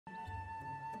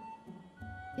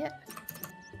Yeah.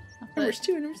 Numbers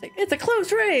 2 and number 6. It's a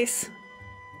close race.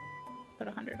 Put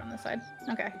 100 on this side.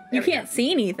 Okay. You can't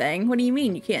see anything. What do you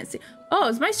mean you can't see? Oh,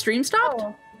 is my stream stopped?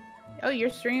 Oh, your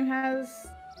stream has.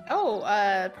 Oh,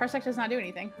 Parsec does not do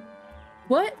anything.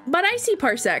 What? But I see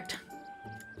Parsec.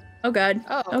 Oh god.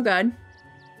 Oh god.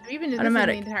 Have you been doing this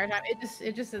the entire time?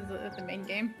 It just is the main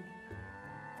game.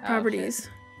 Properties.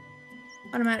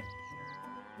 Automatic.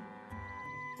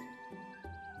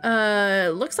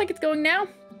 Looks like it's going now.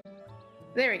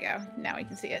 There we go. Now we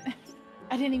can see it.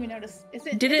 I didn't even notice. Is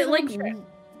it? Did it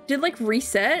like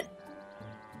reset?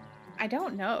 I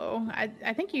don't know.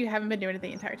 I think you haven't been doing it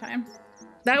the entire time.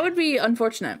 That would be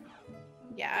unfortunate.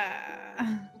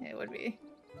 Yeah, it would be.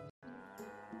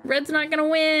 Red's not gonna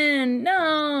win.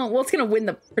 No. Well, it's gonna win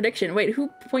the prediction. Wait, who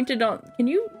pointed on? Can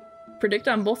you predict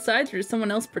on both sides, or does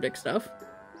someone else predict stuff?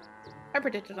 I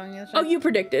predicted on the other side. Oh, you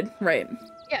predicted, right?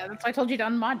 Yeah, that's why I told you to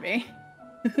unmod me.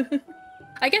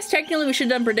 I guess technically we should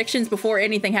have done predictions before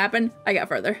anything happened. I got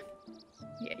further.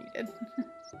 Yeah, you did.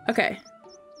 Okay.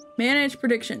 Manage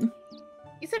prediction.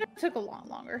 You said it took a lot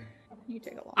longer. You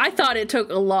take a lot. I thought it took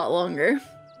a lot longer.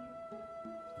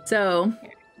 So,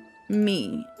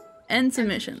 me. End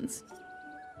submissions.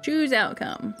 Choose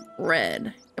outcome.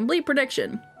 Red. Complete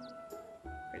prediction.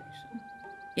 Prediction.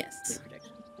 Yes. Complete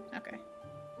prediction. Okay.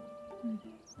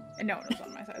 And no one was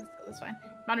on my side, so that's fine.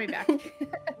 Mod me back.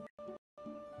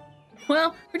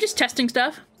 Well, we're just testing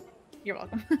stuff. You're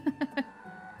welcome.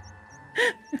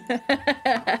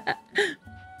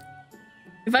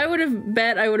 If I would have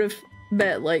bet, I would have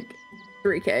bet like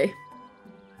 3K.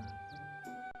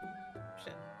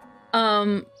 Shit.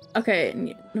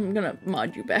 Okay, I'm gonna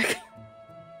mod you back.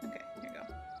 Okay, here you go.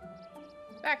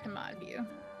 Back to mod view.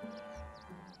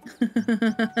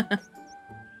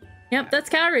 Yep, that's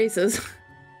cow races.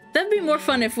 That'd be more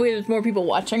fun if we had more people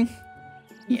watching.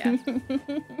 Yeah.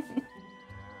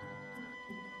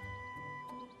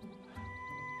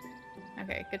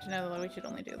 Okay, good to know that we should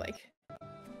only do like...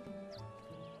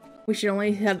 We should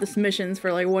only have the submissions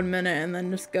for like 1 minute and then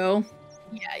just go.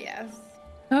 Yeah, yes.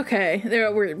 Okay,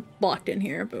 we're blocked in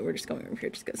here, but we're just going over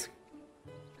here just because.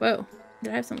 Whoa,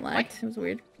 did I have some lag? It was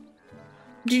weird.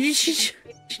 Did she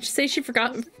say she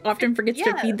often forgets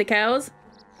to feed the cows?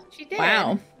 She did.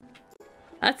 Wow.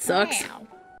 That sucks. Wow.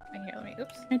 Here, let me,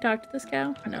 oops. Can I talk to this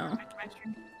cow? No.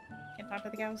 Can't talk to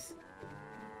the cows.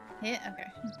 Yeah, okay.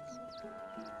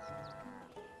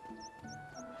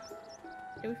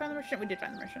 Did we find the merchant? We did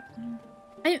find the merchant.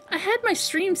 I had my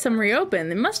stream summary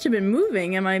open. It must have been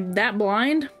moving. Am I that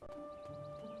blind?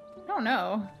 I don't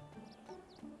know.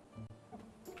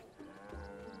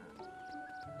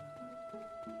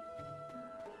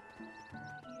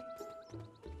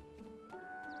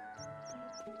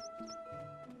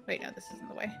 Wait, no, this isn't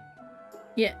the way.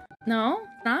 Yeah. No,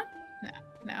 not?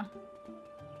 No.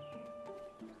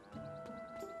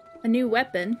 A new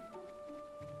weapon.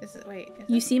 Is it, wait.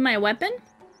 You see my weapon?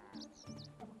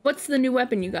 What's the new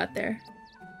weapon you got there?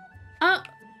 Oh!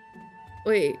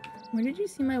 Wait, where did you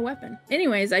see my weapon?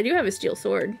 Anyways, I do have a steel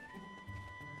sword.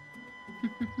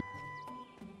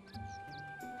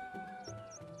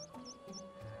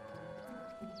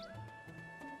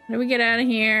 How do we get out of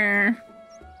here?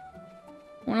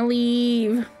 I wanna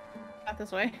leave. Not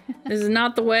this way. This is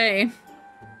not the way.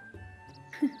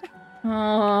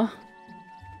 Oh.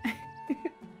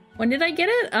 When did I get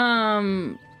it?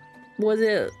 Was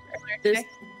it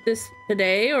this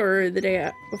today or the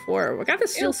day before? I got the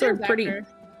steel sword pretty.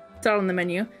 It's out on the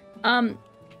menu.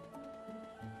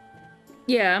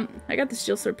 Yeah, I got the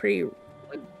steel sword pretty.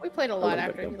 We played a lot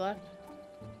after you left.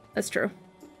 That's true.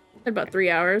 Had about 3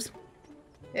 hours.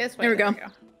 This way. There we go.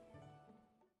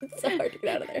 It's so hard to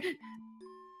get out of there.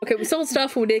 Okay, we sold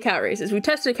stuff when we did cat races. We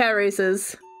tested cat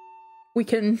races. I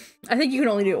think you can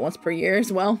only do it once per year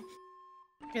as well.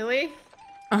 Really?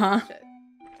 Uh-huh.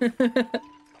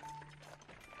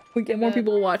 We get more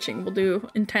people watching. We'll do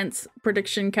intense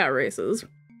prediction cow races.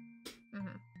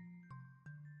 Mm-hmm.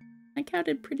 My cow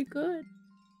did pretty good.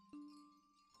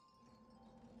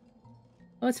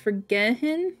 Oh, it's for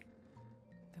Genshin?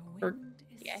 Or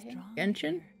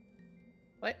Genshin?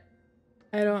 What?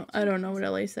 I don't know what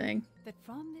LA's saying. That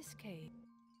from this cave.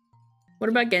 What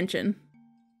about Genshin?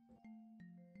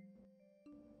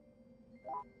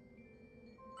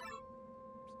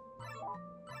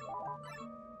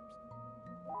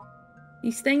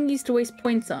 These things used to waste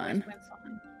points on.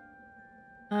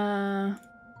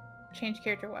 Change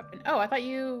character weapon. Oh, I thought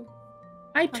you...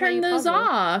 I turned those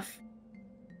off.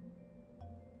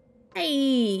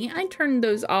 Hey, I turned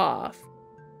those off.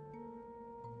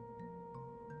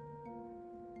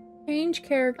 Change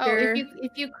character. Oh,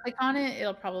 if you click on it,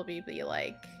 it'll probably be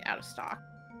like out of stock.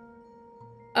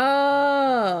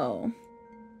 Oh.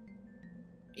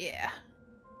 Yeah.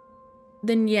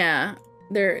 Then yeah,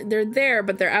 they're there,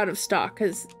 but they're out of stock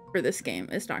because for this game,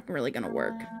 it's not really gonna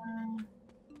work.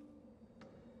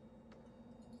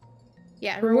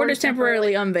 Yeah. Reward is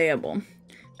temporarily unavailable.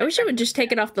 I wish I would just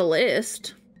take it off the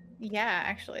list. Yeah,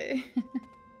 actually.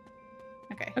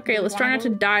 Okay. Okay, let's try not to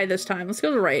die this time. Let's go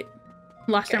to the right.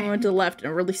 Last time we went to the left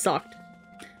and it really sucked.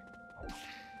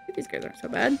 These guys aren't so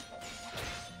bad.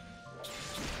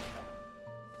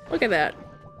 Look at that.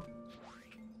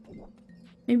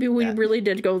 Maybe we really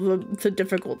did go the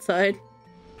difficult side.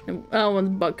 Oh, and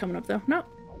the bug coming up though. No.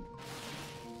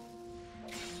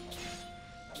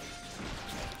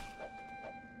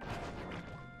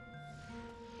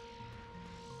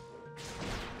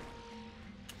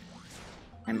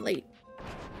 I'm late.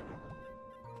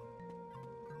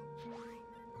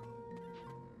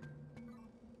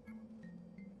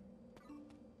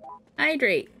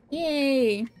 Hydrate.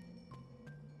 Yay.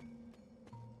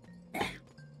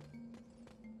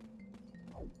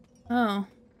 Oh.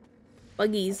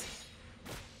 Buggies.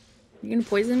 You gonna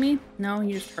poison me? No,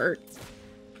 you just hurt.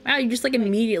 Wow, you just like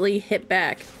immediately hit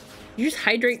back. You just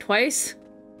hydrate twice?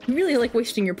 You really like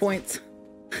wasting your points.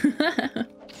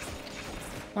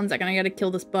 1 second, I gotta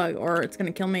kill this bug or it's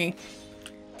gonna kill me.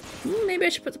 Maybe I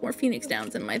should put some more Phoenix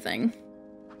Downs in my thing.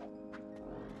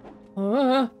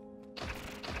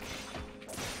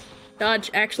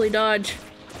 Dodge, actually dodge.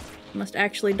 Must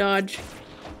actually dodge.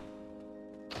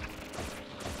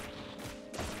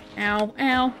 Ow,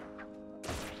 ow.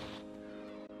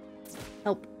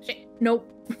 Help. Shit. Nope.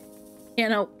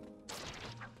 Can't help.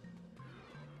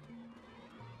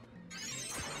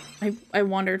 I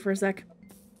wandered for a sec.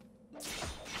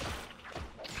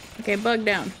 Okay, bug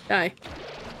down. Die.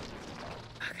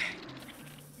 Okay.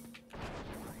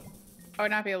 I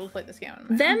would not be able to play this game.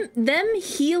 Them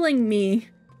healing me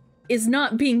is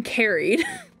not being carried.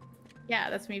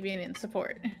 Yeah, that's me being in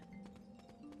support.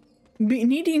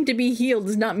 Needing to be healed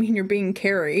does not mean you're being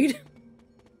carried.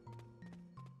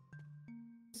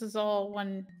 This is all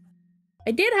one.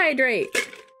 I did hydrate.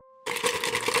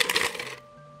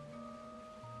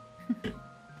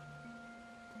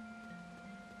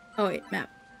 Oh wait, map.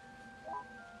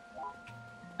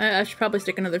 I should probably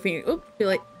stick another Phoenix. Oop, feel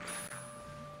like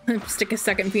stick a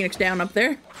second Phoenix down up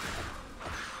there.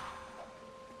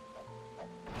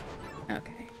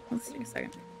 Okay, let's take a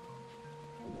second.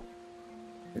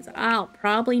 Because I'll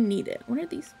probably need it. What are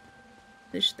these?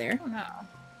 They're just there. Oh no.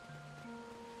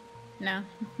 No.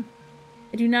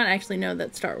 I do not actually know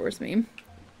that Star Wars meme.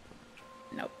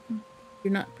 Nope. Do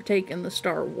not partake in the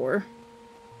Star War.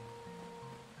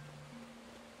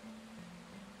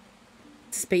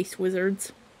 Space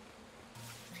wizards.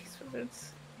 Space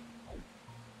wizards.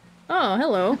 Oh,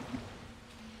 hello.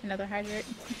 Another hydrate.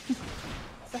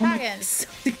 It's a Oh Hagen.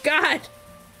 God!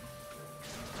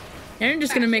 You're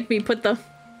just gonna make me put the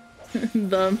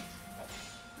the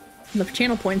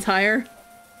channel points higher.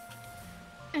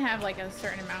 I have like a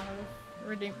certain amount of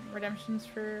redemptions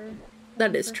for.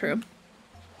 That is true.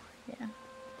 Yeah.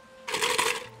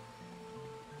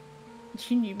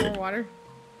 Do you need more water?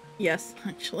 Yes,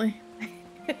 actually.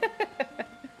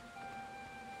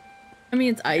 I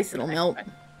mean, it's ice, it'll melt.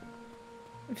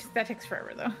 That takes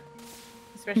forever though.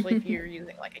 Especially if you're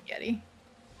using like a Yeti.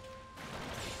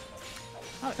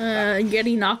 Oh,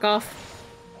 Yeti knockoff.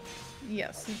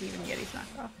 Yes, it's even Yeti's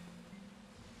knockoff.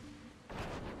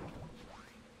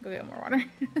 Go get more water.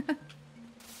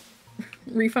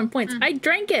 Refund points. I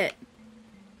drank it!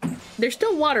 There's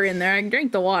still water in there. I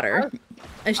drank the water.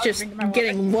 It's just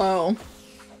getting low.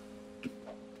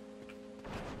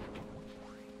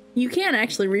 You can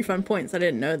actually refund points. I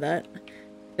didn't know that.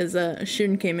 Because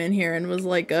Shun came in here and was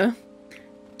like,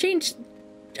 change,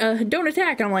 don't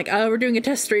attack. And I'm like, we're doing a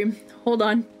test stream. Hold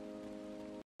on.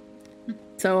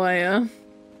 So I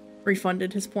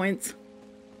refunded his points.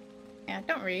 Yeah,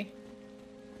 don't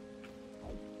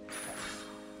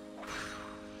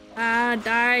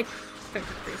Die.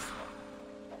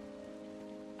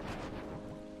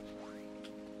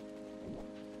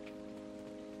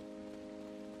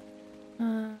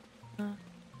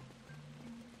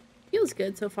 Feels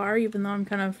good so far, even though I'm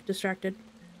kind of distracted.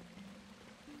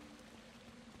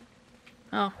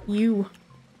 Oh, you.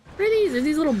 What are these? Are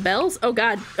these little bells? Oh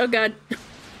god. Oh god.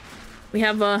 We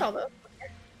have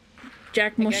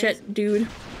Jack Mochette dude.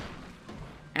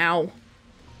 Ow.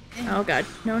 Oh god.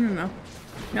 No, no, no.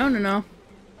 No, no, no.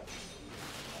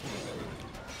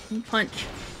 Punch.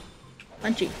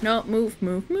 Punchy. No, move,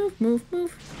 move, move, move,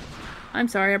 move. I'm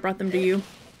sorry, I brought them to you.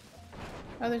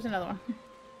 Oh, there's another one.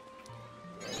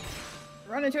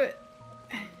 Run into it.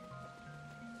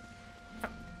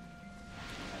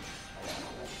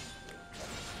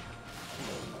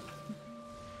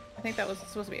 I think that was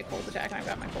supposed to be a cold attack, and I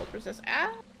got my cold resist.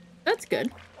 Ah! That's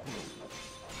good.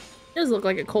 Does look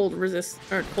like a cold resist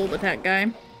or cold attack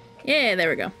guy. Yeah, there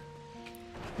we go.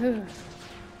 Did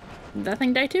that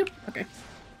thing die too? Okay.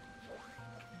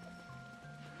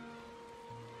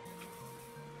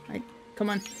 Come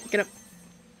on, get up.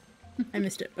 I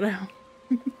missed it, but I.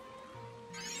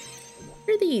 What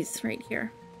are these right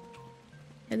here?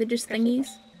 Are they just thingies?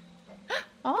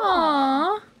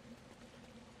 Aww.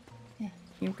 Yeah,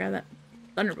 you can grab that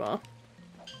thunderball.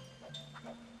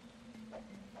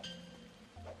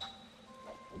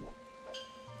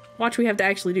 Watch, we have to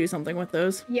actually do something with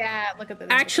those. Yeah, look at this.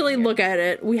 Actually, look at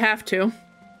it. We have to.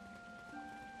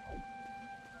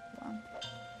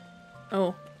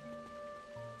 Oh.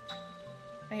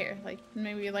 Right here, like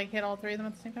maybe like hit all three of them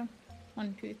at the same time.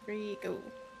 1, 2, 3, go.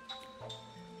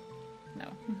 No.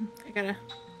 I gotta.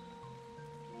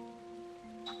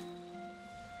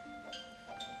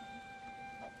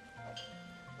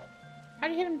 How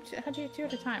do you hit him? How do you hit 2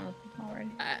 at a time already?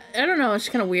 I don't know. It's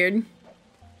kind of weird.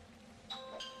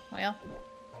 Well.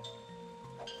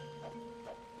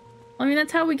 I mean,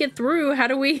 that's how we get through. How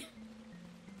do we?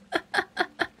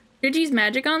 Did you use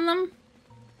magic on them?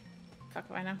 Fuck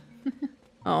if I know.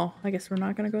 Oh, I guess we're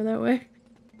not gonna go that way.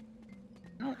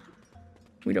 No.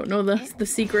 We don't know the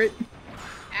secret.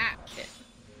 Ah, shit.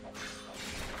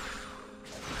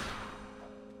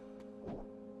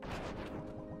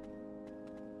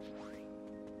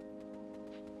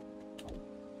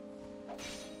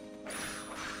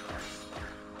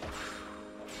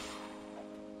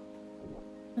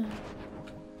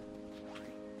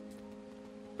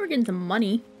 We're getting some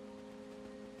money.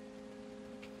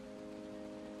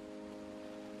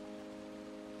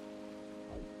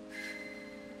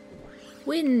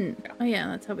 Win! Oh yeah,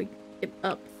 that's how we get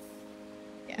up.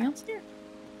 Yeah. Downstairs.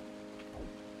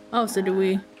 Oh, so do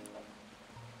we...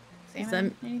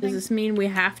 Does does this mean we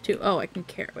have to... Oh, I can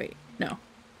carry... Wait, no.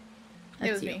 That's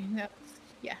it was you. me. No,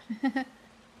 yeah. Oh,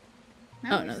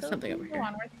 no, there's something over here.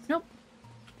 Onwards. Nope.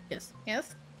 Yes.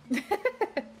 Yes?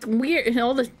 It's weird.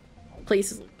 All the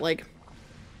places look like...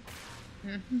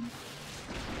 Mm-hmm.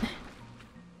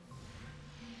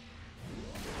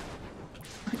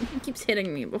 He keeps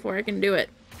hitting me before I can do it.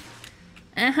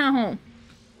 Ow.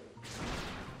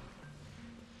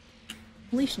 At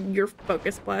least your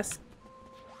focus blast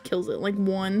kills it like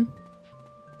 1.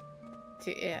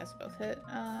 2, yeah, it's both hit.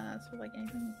 That's for like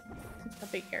anything. It's a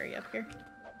big area up here.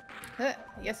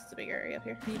 Yes, it's a big area up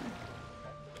here.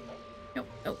 Nope,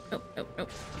 nope, nope, nope,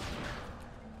 nope.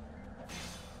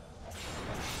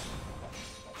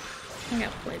 I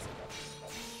got poison.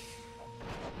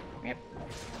 Yep. Do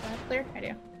I have clear? I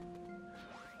do.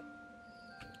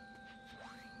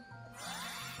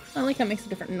 I like how it makes a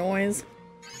different noise.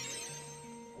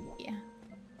 Yeah.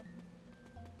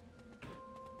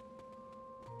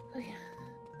 Oh yeah.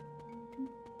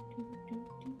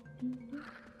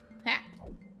 Ha!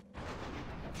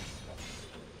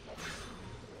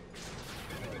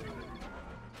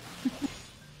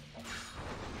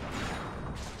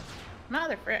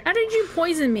 Mother frick. How did you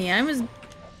poison me? I was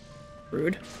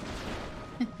rude.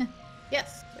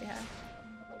 Yes, we have.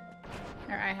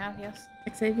 Or I have, yes.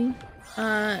 XIV?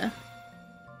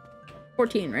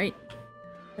 14, right?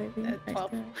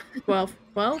 12. 12.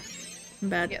 12? I'm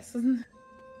bad. Yes.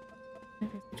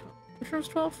 Which one was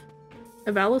 12?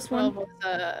 A Valos 12 one?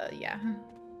 was, yeah.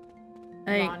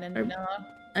 Ron and Vanilla.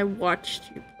 I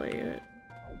watched you play it.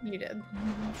 You did.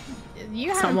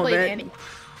 You Some haven't of played it. any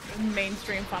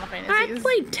mainstream Final Fantasy. I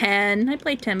played 10. I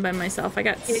played 10 by myself. I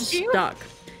got Did you? stuck.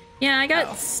 Yeah, I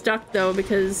got stuck though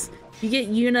because you get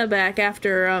Yuna back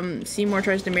after Seymour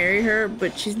tries to marry her,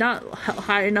 but she's not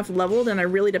high enough leveled, and I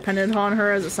really depended on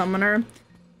her as a summoner,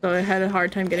 so I had a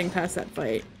hard time getting past that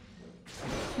fight.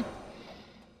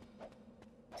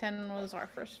 10 was our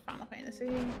first Final Fantasy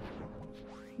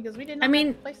because we did not. I mean,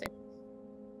 have PlayStation.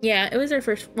 Yeah, it was our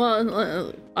first.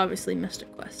 Well, obviously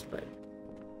Mystic Quest, but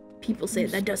people say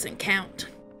that doesn't count.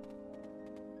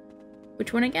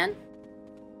 Which one again?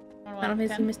 Final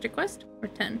Fantasy Mystic Quest or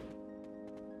 10?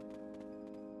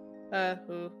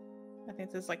 Who? I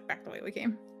think this is like back the way we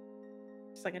came.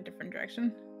 It's like a different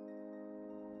direction.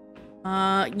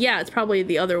 Yeah, it's probably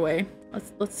the other way.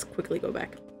 Let's quickly go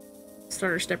back.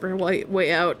 Starter stepper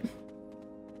way out.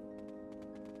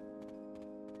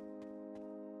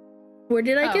 Where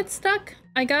did I get stuck?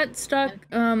 I got stuck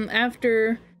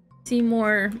after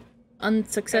Seymour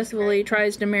unsuccessfully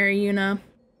tries to marry Yuna,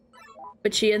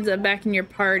 but she ends up back in your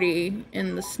party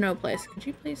in the snow place. Could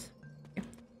you please?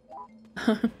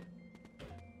 Okay.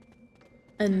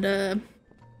 And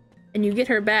And you get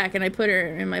her back, and I put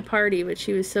her in my party, but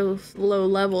she was so low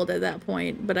leveled at that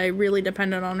point. But I really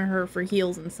depended on her for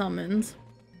heals and summons.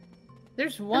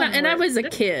 There's one, and I was a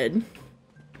kid.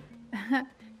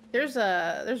 There's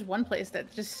one place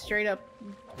that just straight up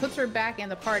puts her back in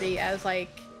the party as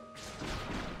like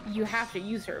you have to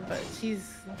use her, but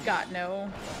she's got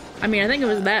no. I mean, I think it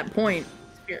was that point.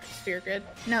 Sphere grid.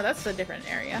 No, that's a different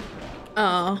area.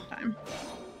 Oh.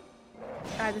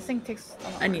 God, this thing takes a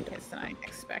lot more hits than I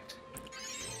expect.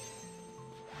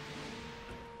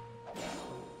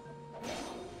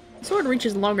 Sword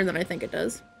reaches longer than I think it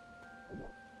does.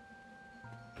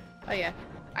 Oh yeah,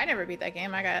 I never beat that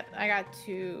game. I got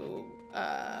to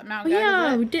Mount. Oh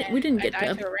yeah, we didn't get to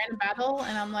a random battle,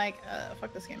 and I'm like,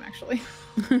 fuck this game actually.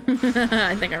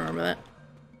 I think I remember that.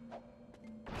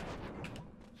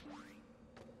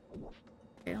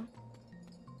 Yeah.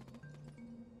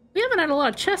 We haven't had a lot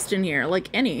of chests in here, like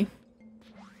any.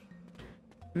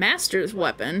 Master's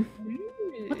weapon.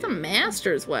 Ooh. What's a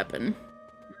master's weapon?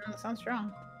 That sounds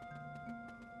strong.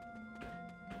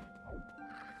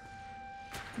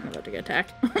 I'm about to get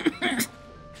attacked.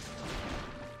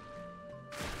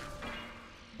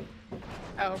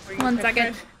 Oh, were you 1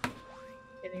 second.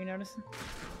 Didn't you notice?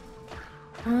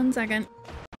 1 second.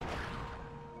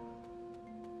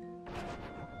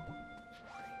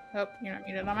 Oh, you're not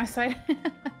muted on my side.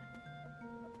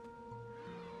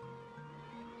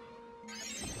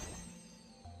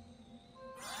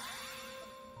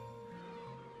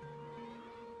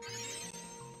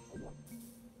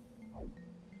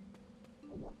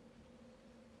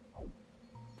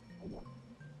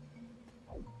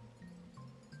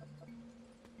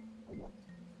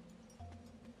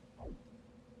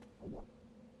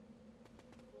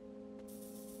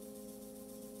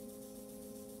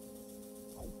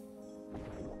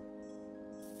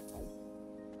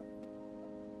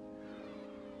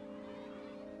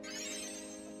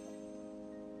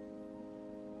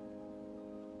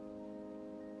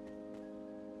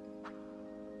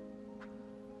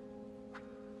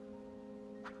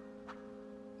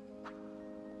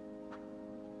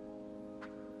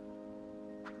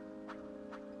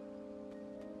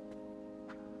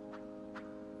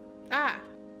 Ah!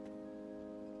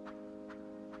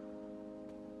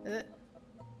 Is it?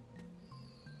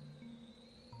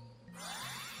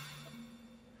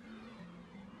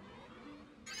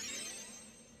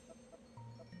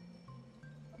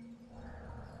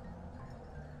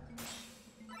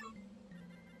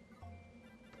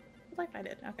 Like I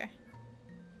did, okay.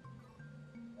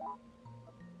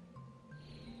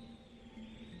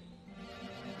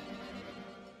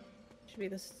 Should be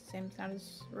the same sound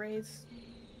as Ray's.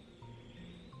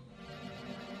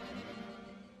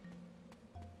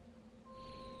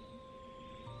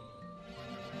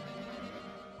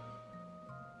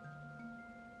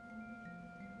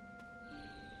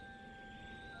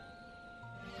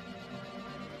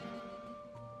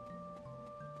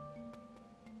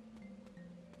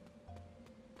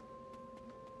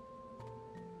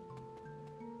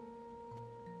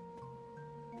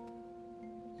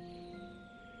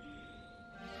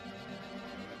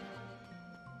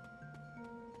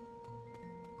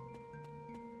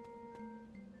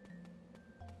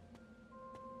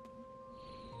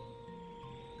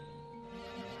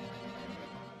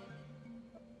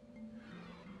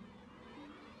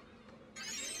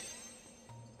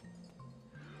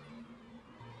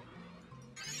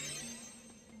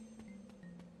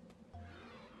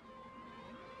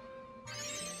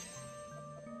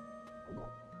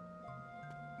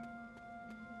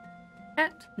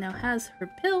 Cat now has her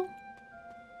pill.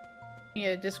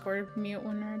 Yeah, Discord mute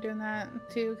when we're doing that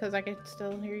too, because I could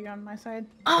still hear you on my side.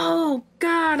 Oh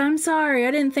God, I'm sorry.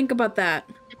 I didn't think about that.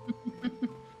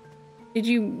 Did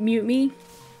you mute me?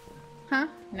 Huh?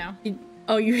 No.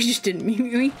 Oh, you just didn't mute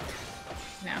me?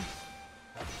 No.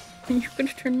 You could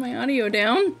have turned my audio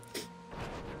down.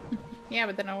 Yeah,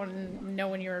 but then I wouldn't know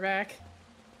when you were back.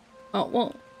 Oh,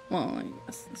 well, I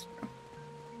guess that's true.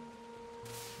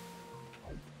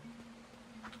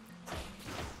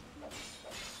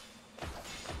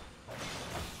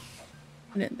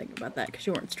 I didn't think about that because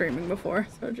you weren't streaming before,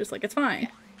 so just like, it's fine.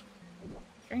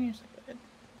 Streaming's good.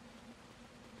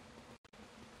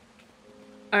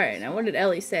 Alright, now what did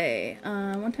Ellie say?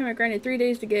 One time I grinded 3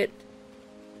 days to get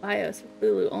BIOS with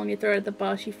Lulu, only to throw it at the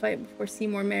boss you fight before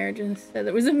Seymour marriage and said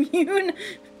it was immune.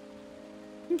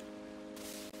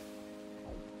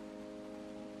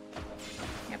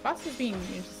 Yeah, bosses being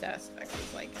immune to status effects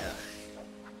is like,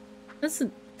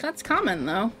 ugh. That's common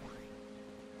though.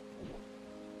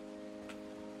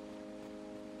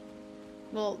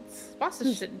 Well,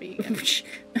 bosses shouldn't be.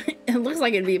 It looks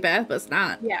like it'd be bad, but it's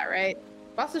not. Yeah, right.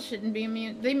 Bosses shouldn't be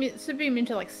immune. They should be immune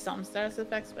to like some status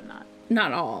effects, but not.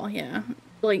 Not all, yeah.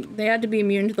 Like, they had to be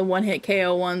immune to the one-hit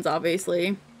KO ones,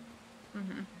 obviously.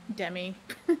 Mm-hmm. Demi.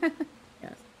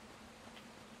 Yes.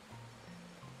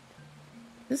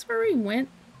 Is this where we went?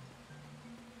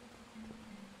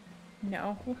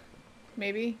 No.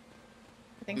 Maybe.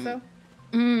 I think so.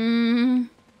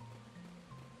 I'm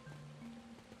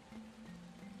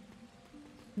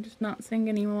just not seeing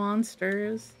any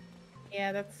monsters.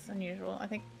 Yeah, that's unusual. I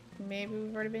think maybe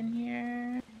we've already been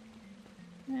here.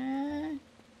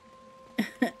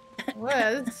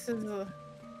 Well, this is a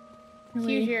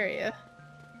huge area.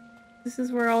 This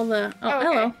is where all the... Oh, okay.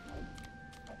 Hello.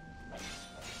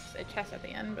 There's a chest at the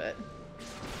end, but...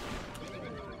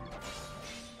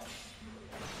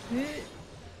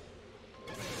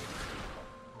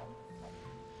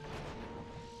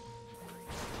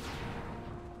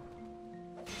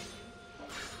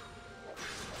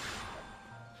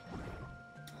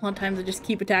 A lot of times I just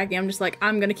keep attacking. I'm just like,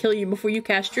 I'm gonna kill you before you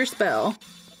cast your spell.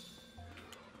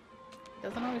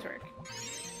 Doesn't always work.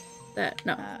 That,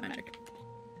 no, magic.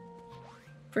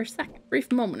 For a second,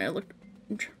 brief moment, I looked...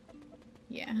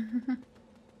 Yeah.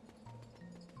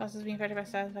 Bosses being affected by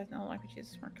status effects and RPGs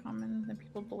is more common than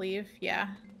people believe. Yeah.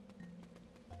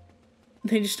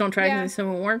 They just don't try because some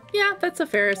won't work. Yeah, that's a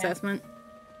fair assessment.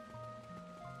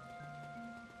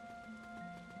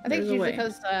 I think it's usually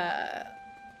because,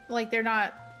 like, they're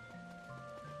not...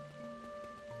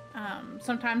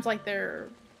 sometimes, like, they're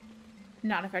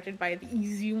not affected by the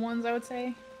easy ones, I would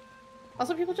say.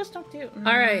 Also, people just don't do.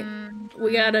 Alright,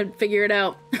 we gotta figure it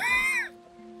out.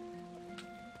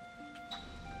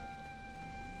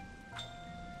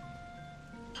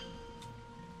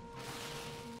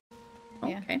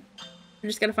 Yeah. Okay. I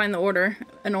just gotta find the order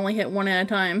and only hit one at a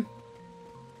time.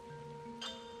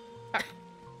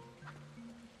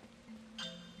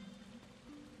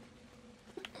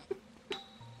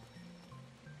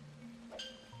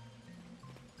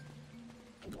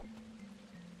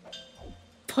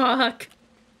 Fuck.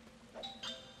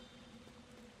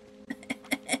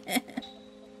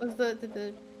 Did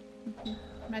the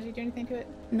magic do anything to it?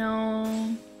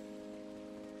 No.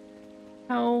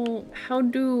 How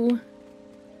do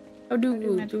we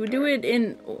do it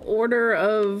in order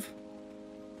of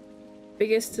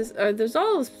biggest? There's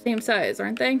all the same size,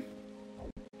 aren't they?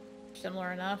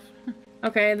 Similar enough.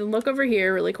 Okay, then look over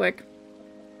here really quick.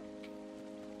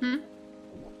 Hmm.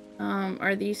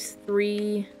 Are these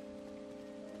three?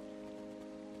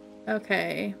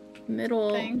 Okay,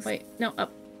 middle. Thanks. Wait, no,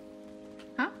 up.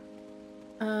 Huh?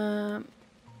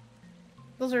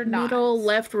 Those are not. Middle,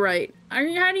 left, right. How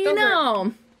do you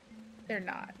know? They're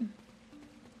not.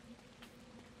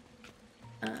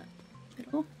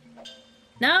 Middle.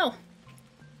 No.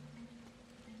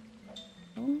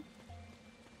 Oh.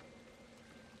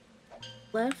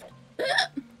 Left.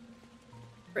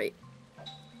 Right.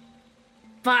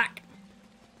 Fuck.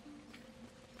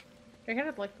 I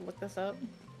gotta like look this up.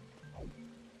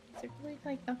 Is it really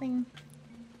like nothing?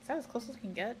 Is that as close as we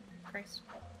can get? Christ.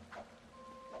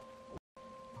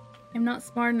 I'm not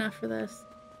smart enough for this.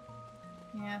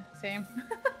 Yeah, same.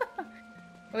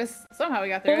 It was somehow we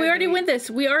got there. Well, we already went this.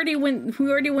 We already went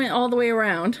all the way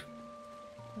around.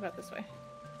 What about this way?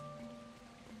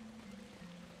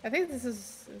 I think this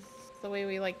is the way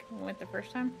we like went the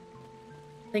first time.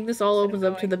 I think this all opens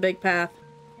up to the big path.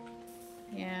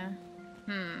 Yeah.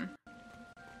 Hmm.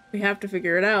 We have to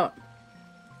figure it out.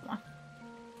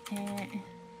 Come on.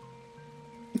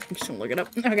 I'm just gonna look it up.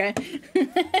 Okay.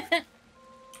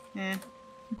 Yeah.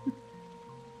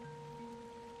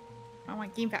 I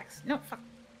want game packs. No, fuck.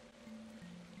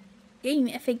 Game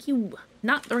FAQ,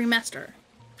 not the remaster.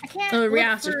 I can't Oh, look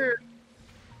remaster. for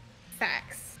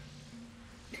facts.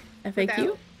 FAQ?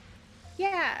 Without...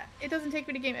 Yeah, it doesn't take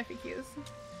me to game FAQs.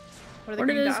 What are the What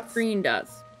green are those dots? green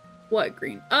dots? What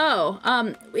green? Oh,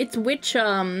 it's which,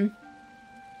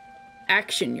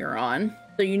 action you're on.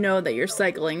 So you know that you're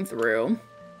cycling through.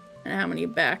 And how many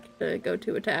back to go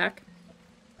to attack.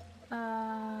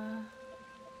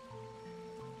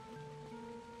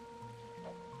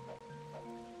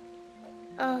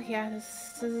 Oh yeah,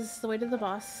 this is the way to the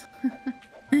boss.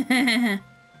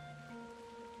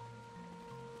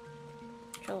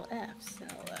 Control F,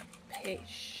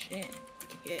 celebration.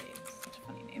 Okay, such a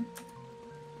funny name.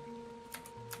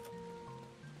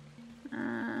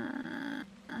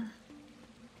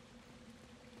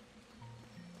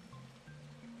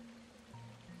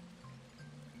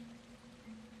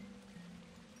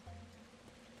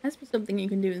 That's something you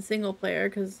can do in single player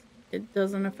because it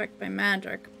doesn't affect my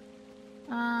magic.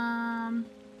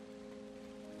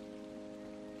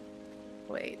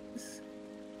 Wait.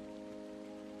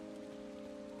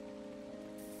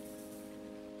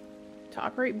 To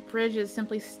operate bridges,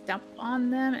 simply step on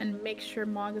them and make sure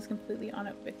Mog is completely on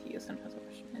it with you. Sometimes I'll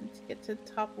push in to get to the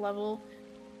top level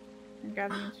and grab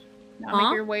them. Now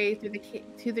make your way through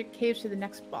the caves to the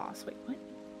next boss. Wait, what?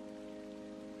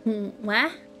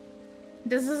 What?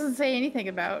 This doesn't say anything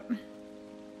about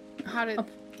how to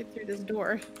get through this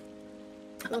door.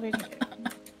 Elevation cave.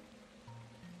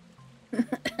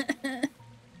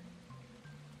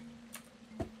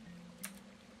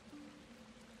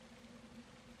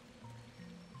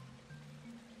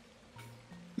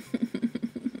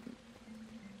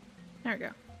 There we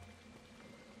go.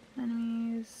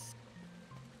 Enemies.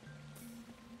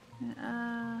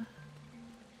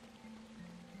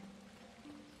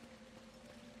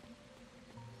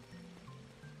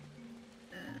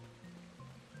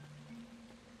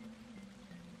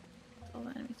 All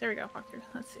the enemies. There we go. Walk through.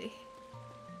 Let's see.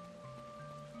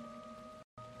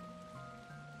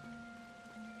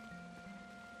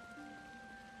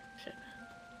 Shit.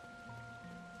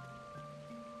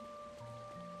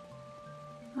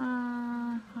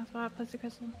 Hotspot, Parsec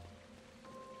crystal.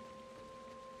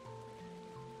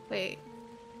 Wait.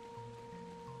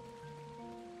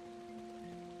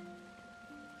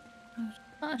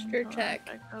 Posture check.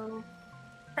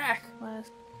 Crack.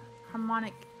 West.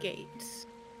 Harmonic gates.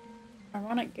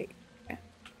 Harmonic gate. Okay.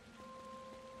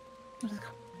 What is it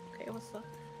called? Okay, what's the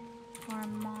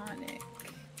harmonic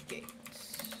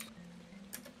gates?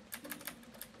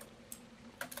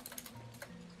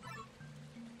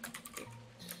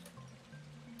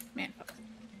 Man, fuck.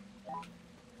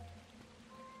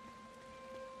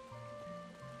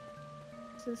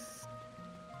 This is.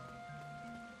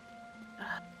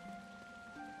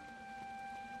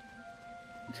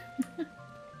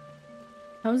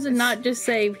 How does it not just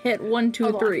say hit 1,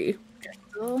 2, 3?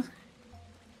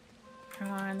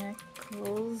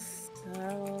 Chronicles,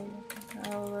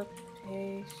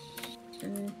 elevation.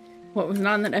 What was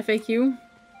not in that FAQ?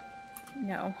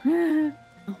 No. Right.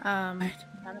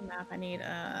 Not a map. I need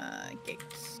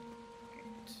gates.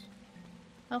 Gates.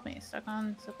 Help me. Stuck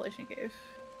on circulation cave.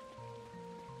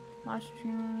 Lodge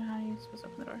stream. How are you supposed to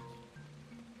open the door?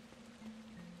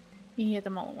 You hit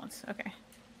them all at once. Okay.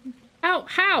 Ow!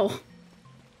 How?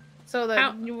 So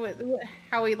how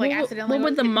we like accidentally. What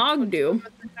would the Mog do?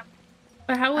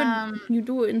 But how would you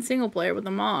do it in single player with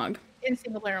the Mog? In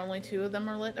single player, only 2 of them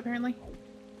are lit apparently.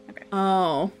 Okay.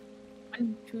 Oh.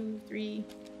 1, 2, 3.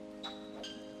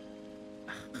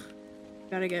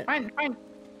 Gotta get. Find.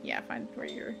 Yeah, find where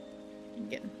you're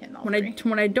getting hit. All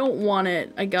When I don't want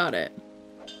it, I got it.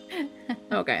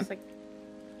 Okay. Like...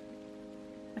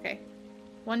 Okay.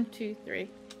 1, 2, 3.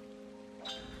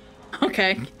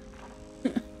 Okay.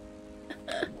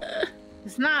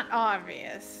 It's not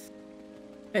obvious.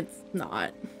 It's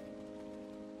not.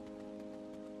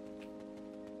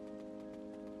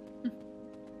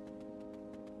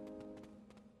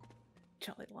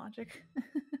 Jolly logic.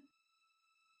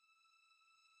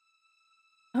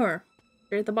 Or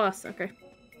you're at the boss. Okay.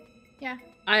 Yeah.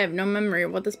 I have no memory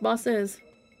of what this boss is.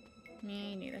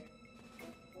 Me neither.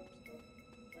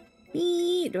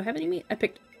 Meat. Do I have any meat? I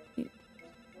picked meat.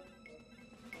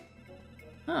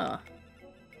 Oh.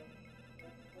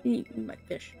 Eat my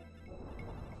fish.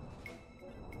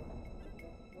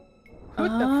 What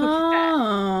the fuck is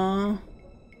that?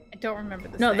 I don't remember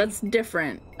this. No, thing. that's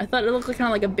different. I thought it looked like kind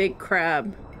of like a big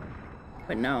crab.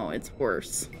 But no, it's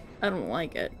worse. I don't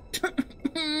like it.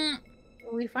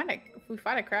 We find a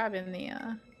crab in the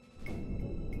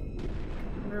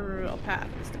Riverville path.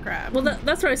 It's the crab. Well,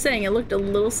 that's what I was saying. It looked a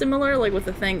little similar, like with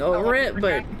the thing over it,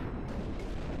 but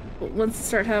let's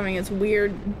start having its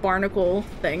weird barnacle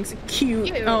things. Cute.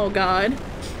 Ew. Oh god.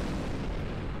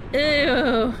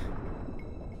 Ew.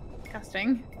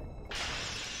 Disgusting.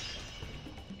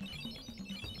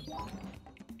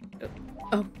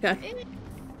 Oh god.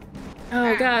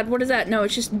 Oh god, what is that? No,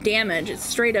 it's just damage. It's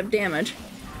straight up damage.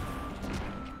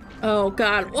 Oh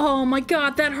god. Oh my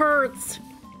god, that hurts.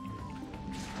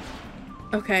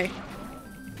 Okay.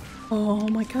 Oh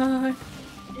my god.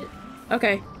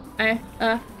 Okay. I'm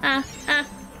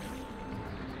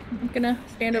gonna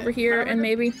stand over here and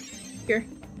maybe here.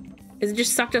 Is it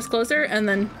just sucked us closer and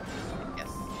then yes.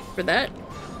 For that?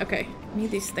 Okay. I need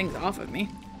these things off of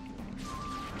me.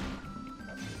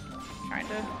 Trying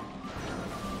to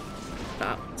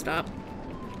stop.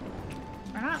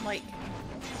 We're not like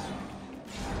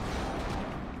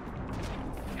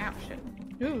ow shit.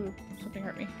 Ooh, something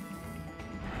hurt me.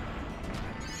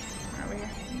 Over here.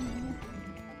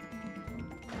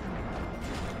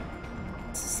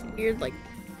 This is weird, like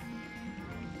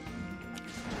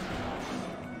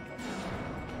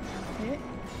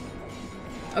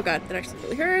oh god, that actually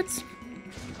really hurts.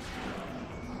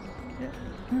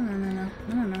 No.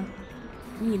 I don't know.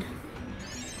 Need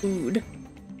food.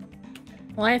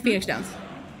 Well, I have Phoenix Downs.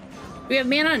 Do we have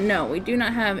mana? No, we do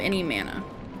not have any mana.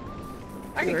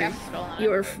 I can cast a spell on it.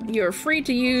 You are free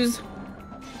to use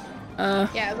yeah,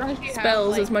 as long as you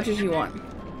spells have, like, as much as you want.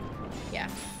 Yeah.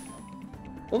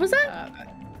 What was that?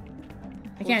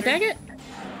 I can't attack it?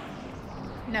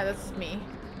 No, that's me.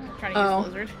 I'm trying to use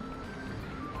Blizzard.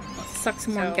 I'll suck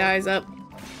some more guys up.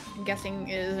 I'm guessing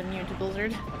it is immune to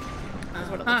Blizzard. That's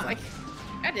what it looks like.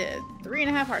 I did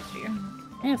 3.5 hearts to you.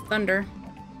 I have thunder.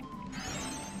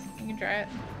 You can try it.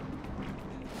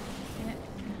 Get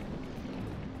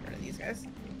rid of these guys.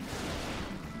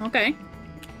 Okay.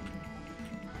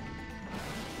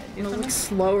 It looks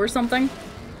slow or something.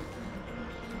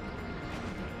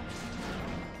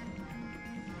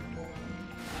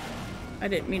 I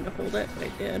didn't mean to hold it, but I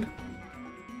did.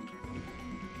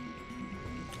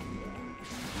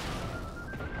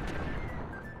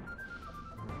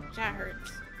 That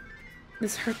hurts.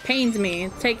 This pains me.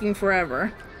 It's taking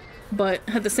forever. But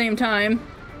at the same time,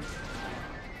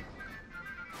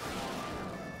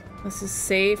 this is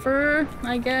safer,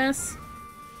 I guess.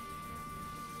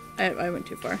 I went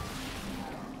too far.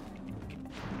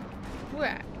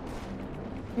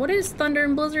 What does Thunder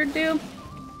and Blizzard do?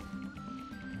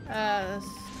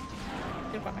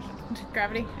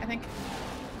 Gravity, I think.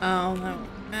 Oh, that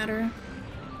won't matter.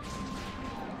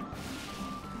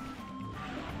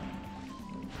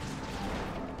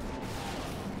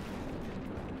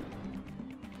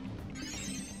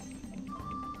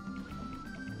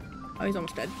 Oh, he's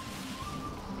almost dead.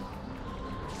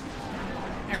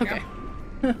 Okay.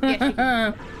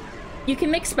 Yeah, you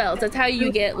can mix spells. That's how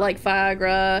you get like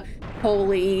Viagra,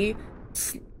 Holy,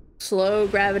 slow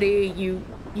gravity.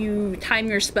 You time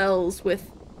your spells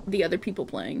with the other people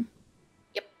playing.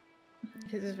 Yep.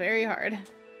 This is very hard.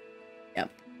 Yep.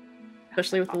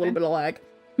 Especially with a little bit of lag.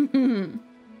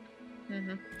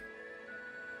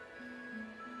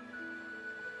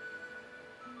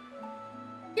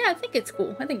 Yeah, I think it's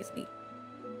cool. I think it's neat.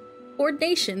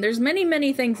 Coordination. There's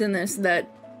many things in this that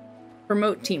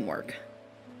promote teamwork.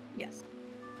 Yes.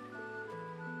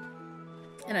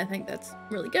 And I think that's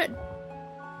really good.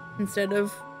 Instead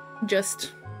of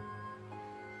just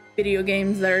video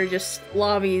games that are just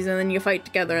lobbies and then you fight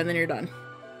together and then you're done.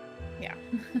 Yeah.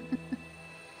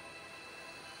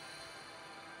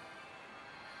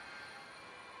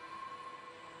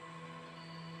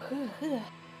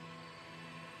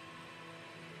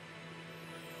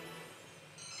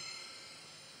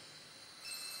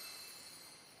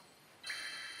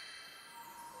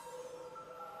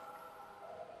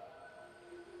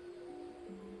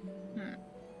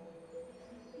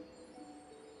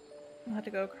 I'll have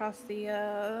to go across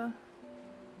the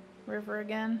river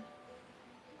again.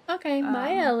 Okay,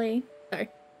 bye Ellie. Sorry.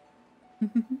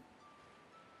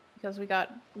 Because we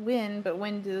got wind, but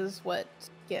wind is what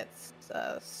gets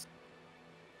us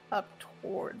up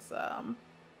towards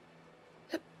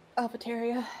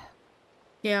Alphateria.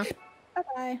 Yeah.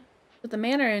 Bye-bye. But the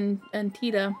manor and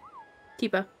Tipa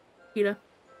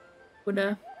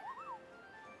would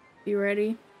be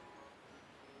ready.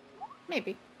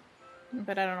 Maybe.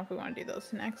 But I don't know if we want to do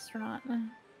those next or not.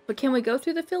 But can we go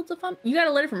through the Fields of Fun? You got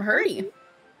a letter from Herdy.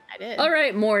 I did.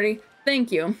 Alright, Morty.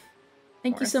 Thank you.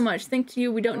 Thank you so much. Thank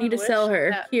you. We don't need to sell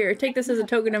her. Here, take this as a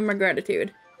token of my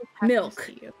gratitude.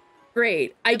 Milk.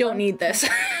 Great. I don't need this.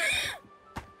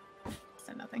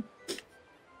 Said nothing.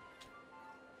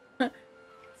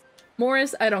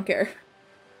 Morris, I don't care.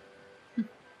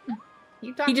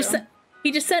 He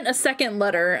just sent a second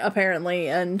letter, apparently,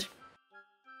 and...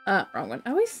 wrong one.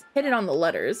 I always hit it on the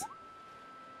letters.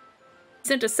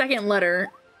 Sent a second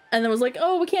letter, and then was like,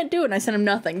 oh, we can't do it, and I sent him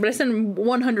nothing. But I sent him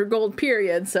 100 gold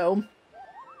period, so...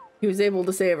 he was able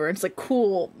to save her. It's like,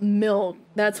 cool, milk.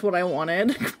 That's what I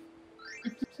wanted.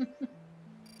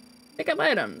 Pick up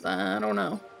items. I don't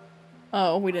know.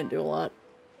 Oh, we didn't do a lot.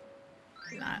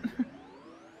 Not.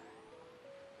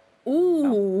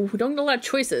 Ooh, we don't get a lot of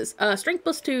choices. Strength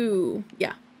 +2.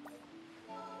 Yeah.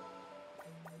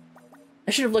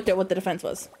 I should have looked at what the defense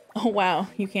was. Oh, wow.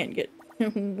 You can't get...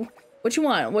 what you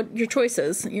want? What your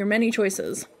choices? Your many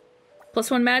choices.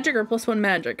 +1 magic or +1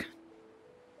 magic?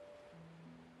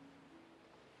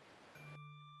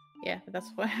 Yeah, but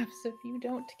that's what happens if you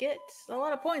don't get a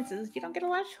lot of points, is you don't get a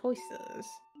lot of choices.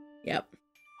 Yep.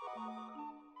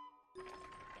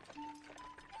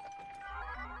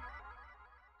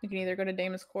 You can either go to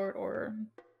Damon's Court or...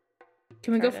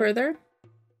 Can we go further?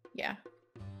 Yeah.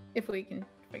 If we can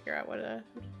figure out what a...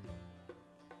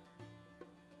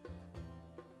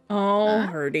 Oh,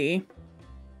 Herdy.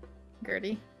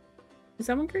 Gertie. Is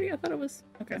that one Gertie? I thought it was...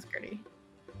 Okay. That's Gertie.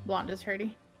 Blonde is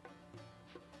Herdy.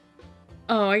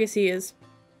 Oh, I guess he is.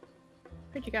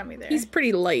 But you got me there. He's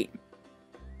pretty light.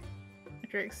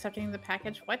 After accepting the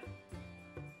package, what?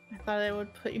 I thought it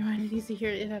would put you on easy here.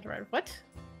 It had read what?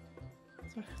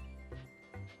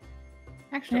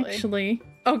 Actually.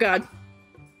 Oh god.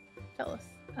 Tell us.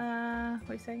 What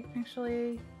do you say?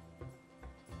 Actually,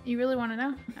 you really want to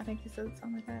know? I think he said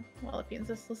something like that. Well, if you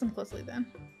insist, listen closely then.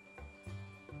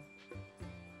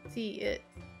 See it.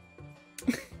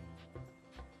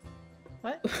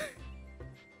 What?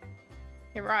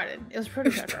 It rotted. It was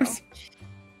pretty good,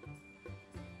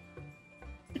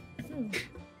 bro.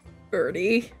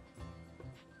 Birdie.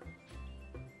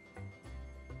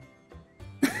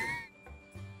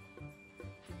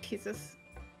 Jesus.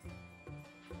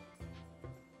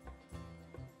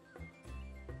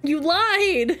 You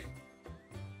lied!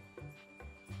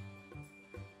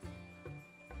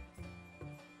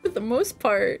 For the most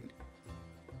part.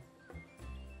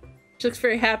 She looks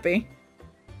very happy.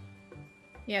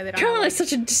 Yeah, they don't Carol has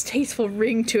such a distasteful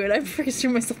ring to it. I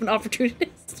consider myself an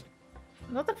opportunist.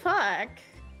 What the fuck?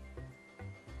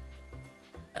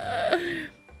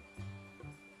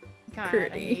 God,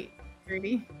 Gertie. I hate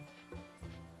Gertie.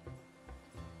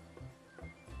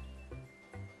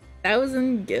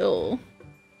 1,000 gil.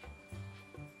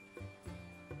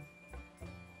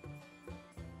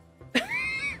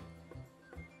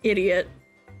 Idiot.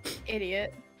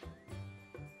 Idiot.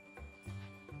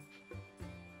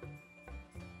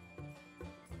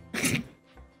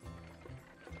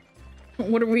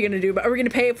 What are we gonna do about? Are we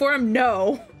gonna pay it for him?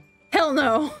 No. Hell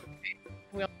no.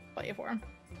 We'll pay you for him.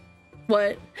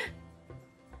 What?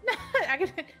 I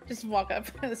could just walk up.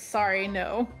 Sorry,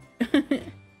 no.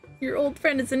 Your old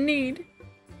friend is in need.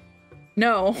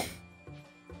 No.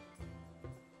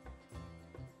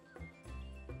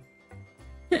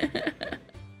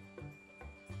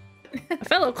 A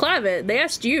fellow Clavet, they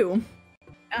asked you.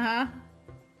 Uh-huh.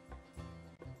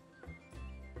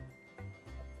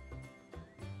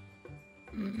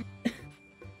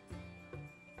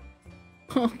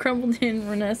 Oh, crumbled in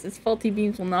Reness, its faulty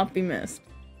beams will not be missed.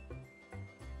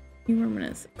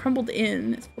 Reness. Crumbled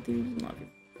in, its faulty beams will not be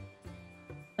missed.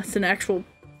 That's an actual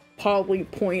probably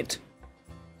point.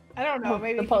 I don't know,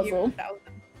 maybe the puzzle.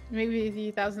 Maybe if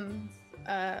the 1,000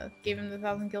 gave him the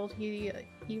 1,000 guild, he would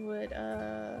give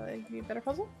you a better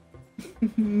puzzle?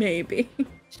 Maybe.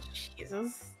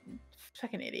 Jesus.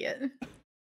 Fucking idiot.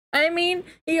 I mean,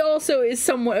 he also is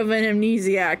somewhat of an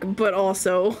amnesiac, but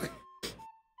also...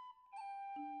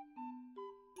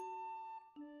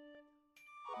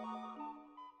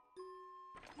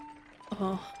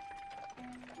 Oh.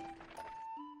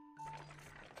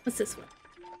 What's this one?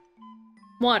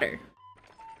 Water.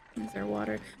 Is there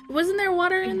water? Wasn't there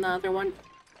water in the other one?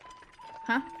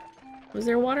 Huh? Was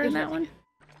there water in that one?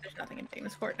 There's nothing in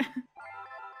Famous Court.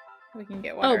 We can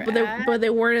get water. Oh, but they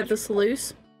weren't at the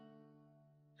sluice?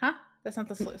 Huh? That's not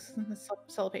the sluice. The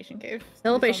Celebration Cave.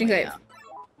 Celebration Cave.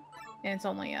 And it's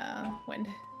only wind.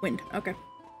 Wind, okay.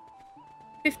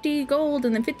 50 gold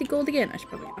and then 50 gold again. I should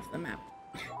probably get off the map.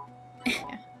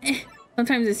 Yeah.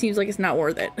 Sometimes it seems like it's not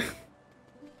worth it.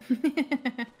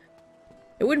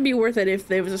 It wouldn't be worth it if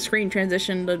there was a screen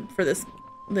transition for this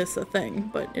thing,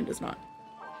 but it is not.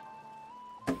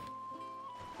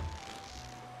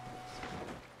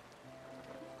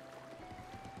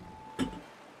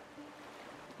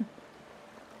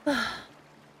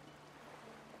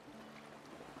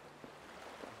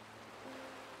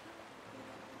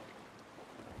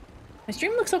 My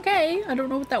stream looks okay. I don't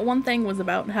know what that one thing was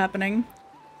about happening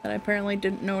that I apparently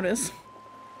didn't notice.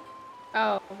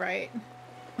 Oh, right.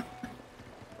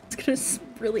 It's gonna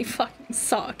really fucking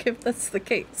suck if that's the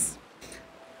case.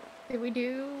 Did we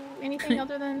do anything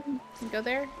other than go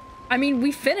there? I mean,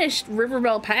 we finished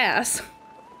Riverbell Pass.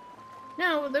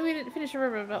 No, we didn't finish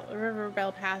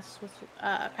Riverbell Pass with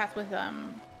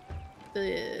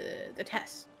the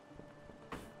test.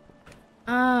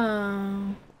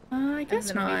 Oh, I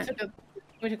guess not.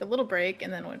 We took a little break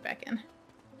and then went back in.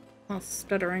 I'm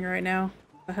stuttering right now.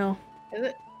 What the hell? Is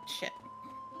it? Shit.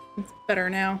 It's better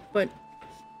now, but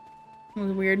it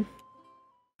was weird.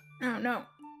 Oh no.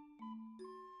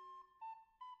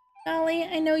 Dolly,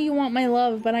 I know you want my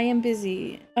love, but I am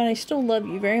busy. But I still love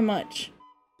you very much.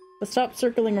 But stop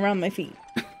circling around my feet.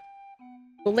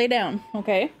 Go lay down,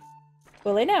 okay?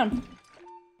 Go lay down.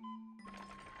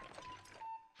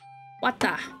 What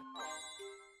the?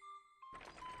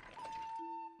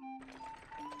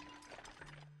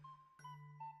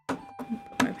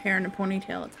 Put my hair in a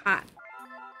ponytail, it's hot.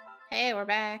 Hey, we're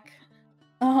back.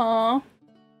 Uh-huh.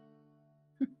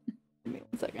 Give me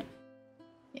 1 second.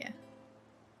 Yeah.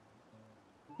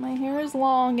 My hair is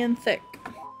long and thick.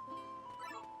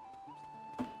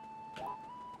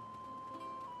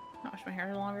 wash my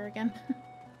hair longer again.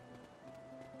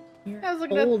 Your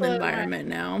old environment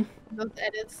now. Those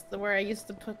edits where I used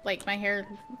to put like my hair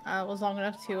was long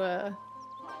enough to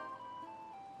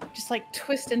just like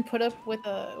twist and put up with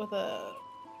a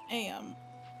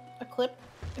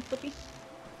clippy.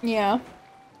 Yeah.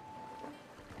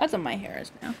 That's what my hair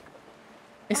is now.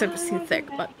 Except it's too thick,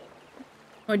 but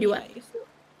what do you want?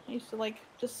 I used to like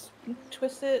just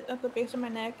twist it at the base of my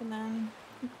neck and then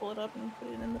pull it up and put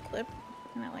it in the clip,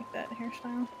 and I like that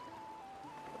hairstyle.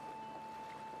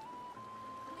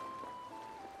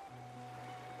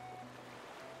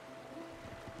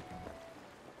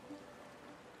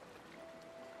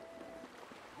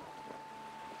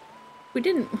 We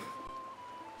didn't.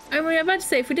 I mean, I'm about to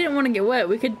say, if we didn't want to get wet,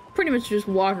 we could pretty much just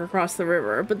walk across the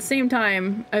river. But at the same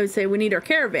time, I would say we need our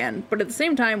caravan. But at the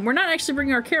same time, we're not actually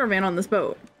bringing our caravan on this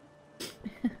boat.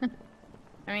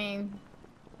 I mean,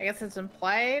 I guess it's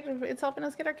implied it's helping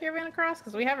us get our caravan across,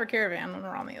 because we have our caravan when we're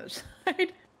on the other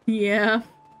side. Yeah.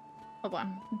 Hold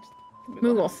on.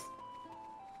 Moogle.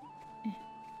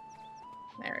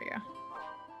 There we go.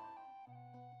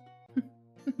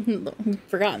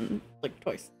 Forgotten like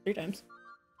twice, 3 times,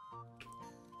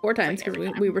 4 times because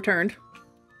we returned.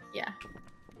 Yeah.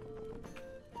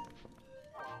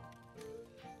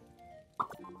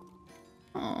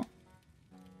 Oh.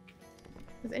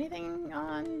 Is anything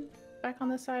back on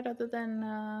this side other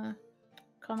than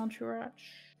Chronicles?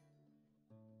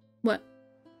 What?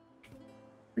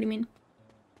 What do you mean?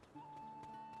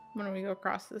 When we go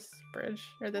across this bridge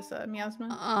or this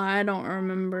miasma? I don't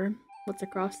remember what's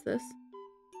across this.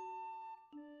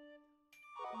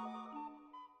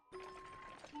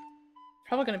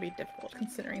 Probably gonna be difficult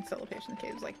considering Celebration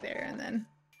Cave's like there and then.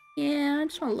 Yeah, I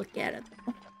just want to look at it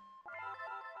though.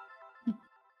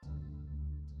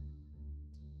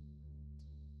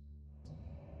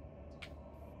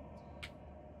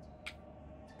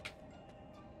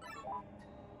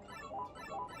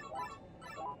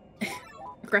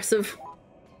 Aggressive.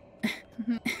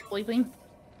 Bleeping.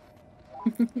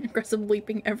 Aggressive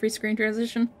bleeping every screen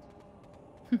transition.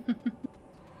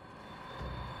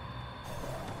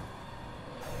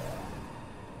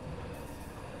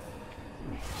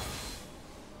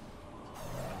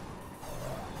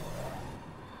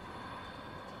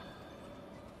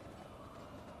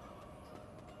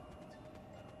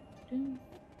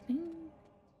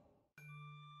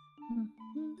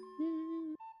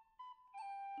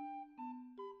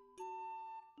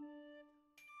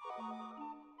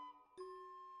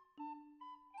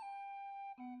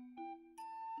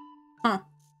 Huh.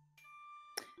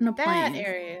 No that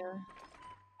area.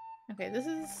 Okay, this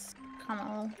is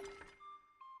Kamal.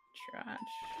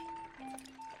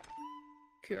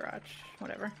 Kurach.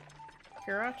 Whatever.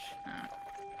 Kurach?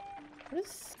 What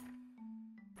is...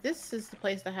 This is the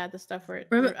place that had the stuff where it...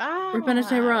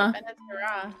 Repenitera.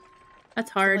 That's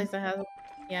hard. It's the place that has...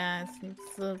 Yeah,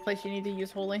 it's the place you need to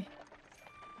use holy.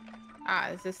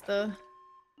 Is this the...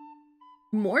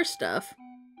 More stuff?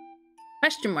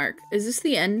 Question mark. Is this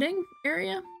the ending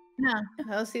area? No.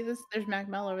 Let's see this. There's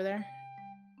Magmel over there.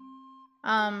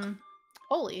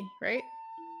 Holy, right?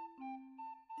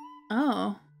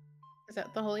 Oh. Is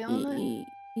that the holy element?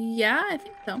 Yeah, I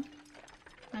think so.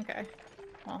 Okay.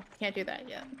 Well, can't do that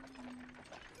yet.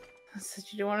 So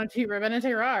you want to do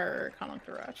Rebenitera or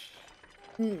Chronicles?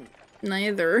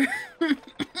 Neither.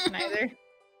 Neither?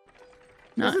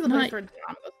 This is the place where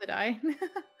John goes to die.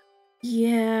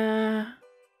 Yeah.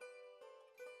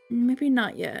 Maybe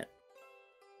not yet.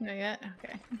 Not yet?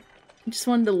 Okay. I just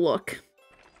wanted to look.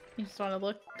 You just want to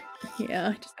look? Yeah,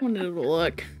 I just wanted to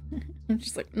look. I'm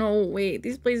just like, no, wait,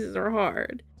 these places are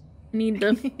hard. I need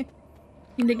to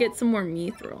get some more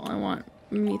mithril. I want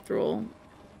mithril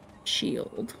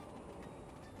shield.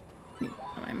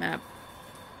 On my map.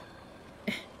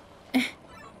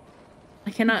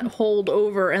 I cannot hold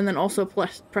over and then also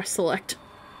press select.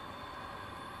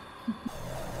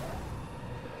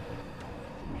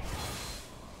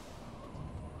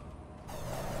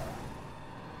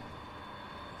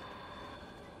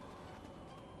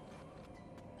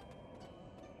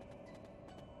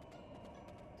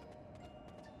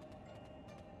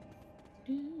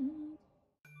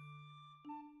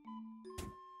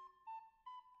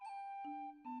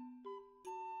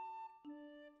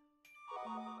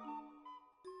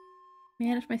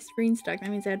 Man, if my screen's stuck, that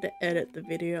means I have to edit the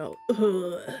video.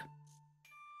 Ugh.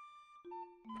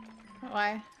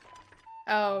 Why?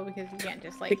 Oh, because you can't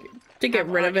just like to get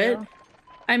rid of it.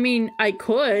 I mean, I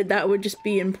could. That would just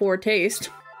be in poor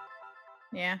taste.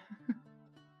 Yeah.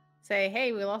 Say,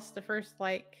 hey, we lost the first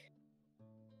like.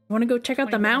 Want to go check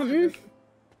out the mountain?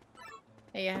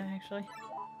 Yeah, actually.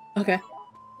 Okay.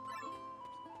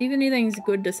 If anything's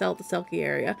good to sell at the Selkie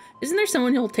area. Isn't there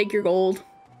someone who'll take your gold?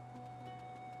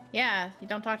 Yeah, you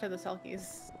don't talk to the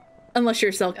Selkies. Unless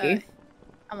you're Selkie.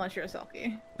 Unless you're a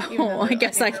Selkie. Oh, I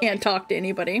guess I can't talk to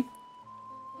anybody.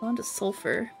 On to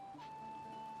sulfur.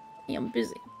 Yeah, I'm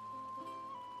busy.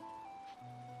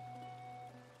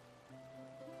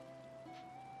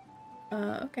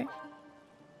 Okay.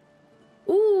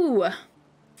 Ooh.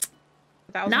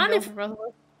 Not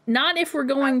if we're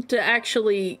going to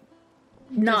actually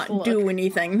not do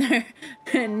anything there.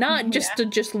 And not just to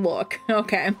just look.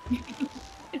 Okay.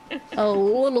 A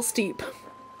little steep.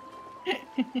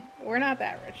 We're not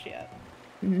that rich yet.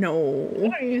 No.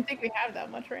 I don't even think we have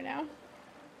that much right now.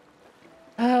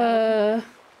 Man,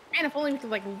 if only we could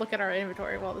like look at our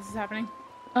inventory while this is happening.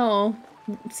 Oh.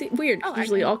 See, weird. Oh,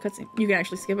 usually all cutscenes. You can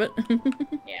actually skip it.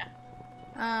 Yeah.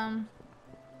 How much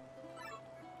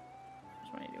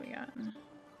money do we got?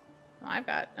 Well, I've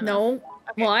got enough. No.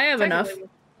 Okay. Well, I have enough.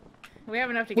 We have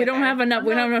enough to get We don't back. have enough.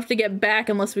 We don't have enough to get back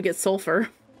unless we get sulfur.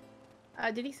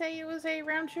 Did he say it was a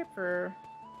round trip or?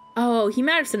 Oh, he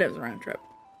might have said it was a round trip.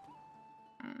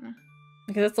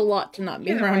 Because that's a lot to not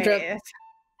be a round trip.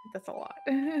 That's a lot.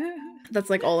 That's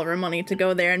like all of our money to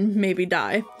go there and maybe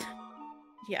die.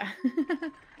 Yeah.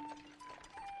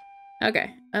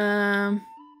 Okay.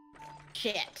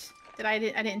 Shit. I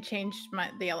didn't change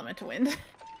the element to wind.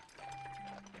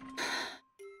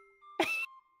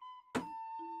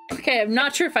 Okay, I'm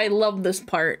not sure if I love this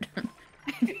part.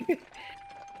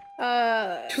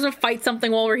 Supposed to fight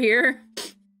something while we're here?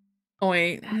 Oh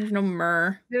wait, there's no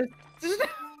myrrh. There's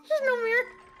no mirror.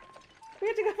 We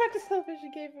have to go back to Selfish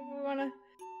Cave if we wanna.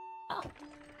 Oh.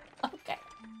 Okay.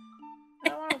 I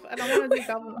don't wanna do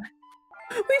Goblin.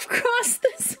 We've crossed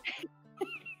this.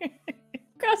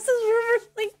 Crossed this river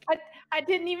like I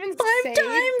didn't even five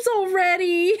times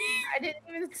already. I didn't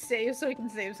even save so we can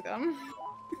save Scum.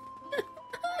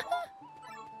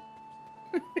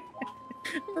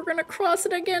 We're gonna cross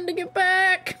it again to get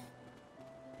back.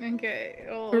 Okay.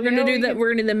 Well, we're gonna do that.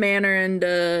 We're gonna do the manor and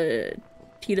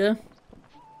Tita.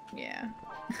 Yeah.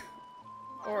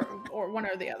 or one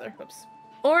or the other. Whoops.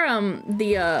 Or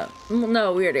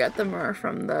no, we already got the myrrh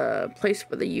from the place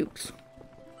for the Ukes.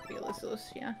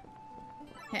 Yeah.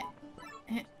 Okay.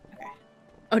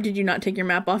 Oh, did you not take your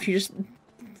map off? You just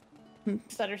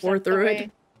tore through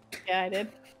it? Yeah, I did.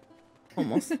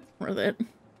 Almost worth it.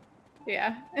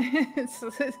 Yeah.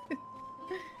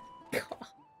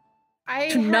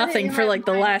 Nothing for like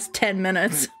the last 10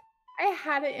 minutes. I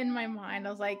had it in my mind.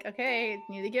 I was like, okay,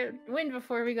 need to get wind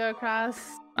before we go across.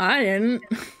 I didn't.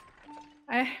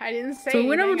 I didn't say. So we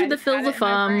went over to the fields of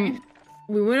farm.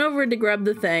 We went over to grab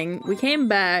the thing. We came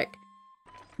back.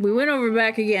 We went over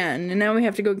back again, and now we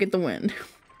have to go get the wind.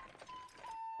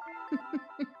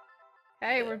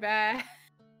 Hey, we're back.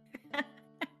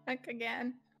 Back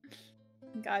again.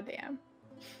 Goddamn.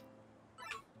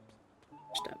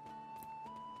 Stop.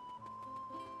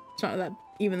 It's not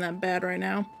even that bad right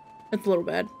now. It's a little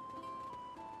bad.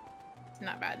 It's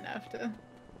not bad enough to...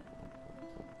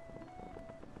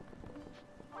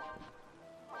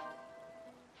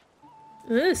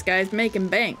 This guy's making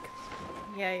bank.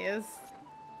 Yeah, he is.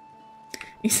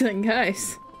 He's like,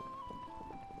 guys,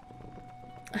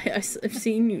 I've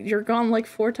seen you. You're gone like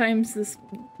 4 times this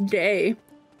day.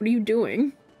 What are you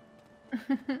doing?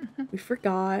 We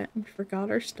forgot. We forgot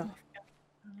our stuff.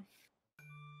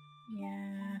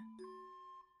 Yeah.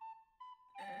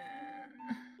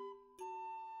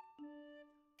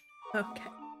 Okay.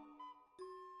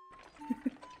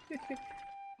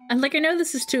 And like, I know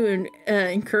this is to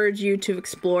encourage you to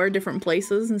explore different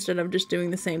places instead of just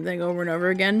doing the same thing over and over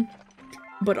again.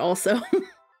 But also,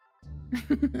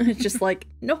 it's just like,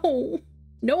 no,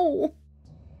 no.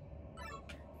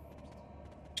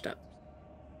 Stop.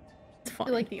 It's fine. I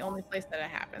feel like the only place that it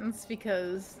happens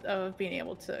because of being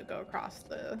able to go across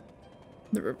the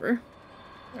river.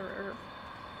 The river.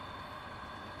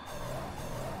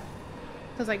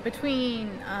 Because like between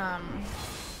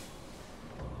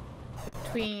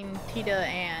Tita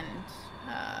and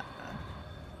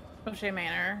Roche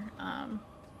Manor,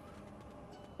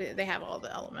 they have all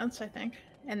the elements, I think.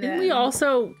 And then didn't we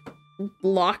also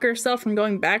block ourselves from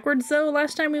going backwards though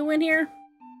last time we went here?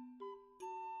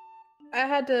 I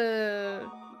had to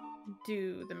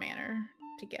do the manor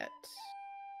to get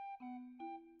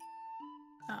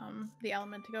the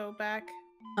element to go back.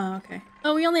 Oh, okay.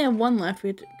 Oh, we only have one left. We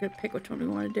had to pick which one we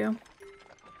want to do.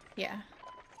 Yeah.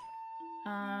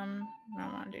 I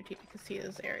don't want to do Tita because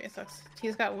Tita's area sucks.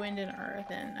 Tita's got wind and earth,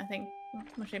 and I think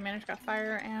Moshe Manor's got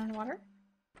fire and water.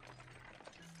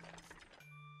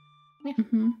 Yeah.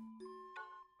 Mm-hmm.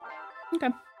 Okay.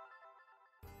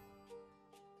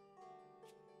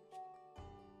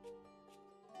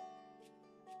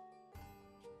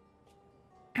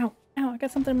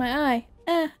 got something in my eye.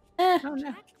 Oh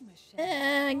no.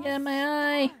 Get in my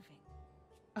eye.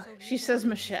 Oh, she says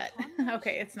machete.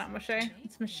 Okay, it's not machete.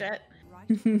 It's machete.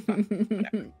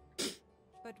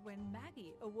 But when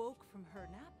Maggie awoke from her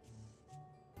nap,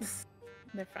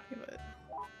 They're fine, but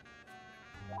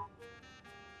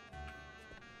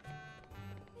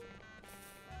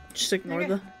just ignore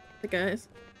the guys.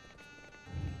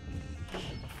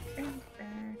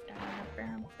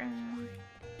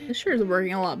 This sure is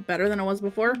working a lot better than it was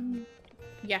before.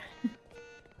 Yeah.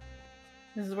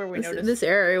 This is where we noticed. This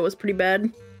area was pretty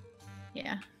bad.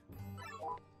 Yeah.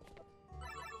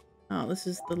 Oh, this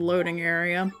is the loading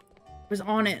area. I was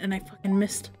on it and I fucking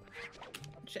missed.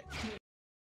 Shit.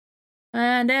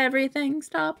 And everything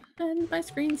stopped and my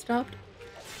screen stopped.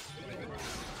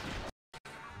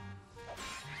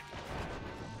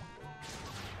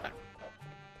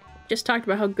 Just talked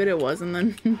about how good it was and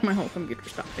then my whole computer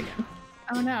stopped again.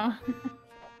 Oh no.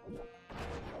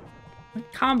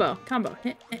 Combo.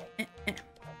 Here we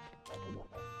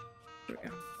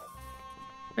go.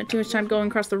 Spent too much time going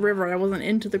across the river. I wasn't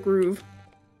into the groove.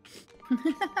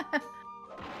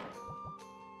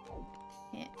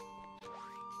 Yeah.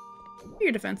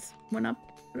 Your defense went up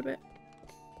a bit.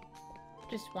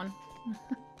 Just one.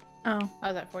 Oh. I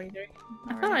was at 43.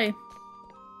 I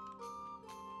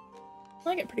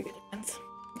thought I get pretty good defense.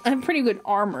 I have pretty good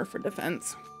armor for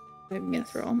defense. I have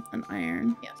mithril and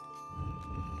iron. Yes.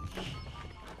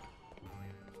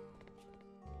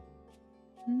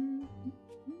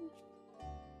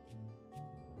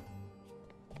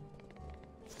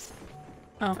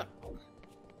 Oh.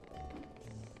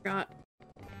 God,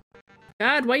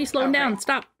 why are you slowing down? Right.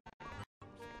 Stop.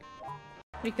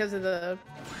 Because of the...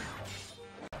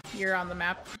 You're on the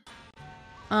map.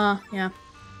 Yeah.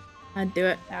 I'd do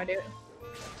it. Now do it.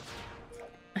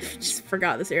 I just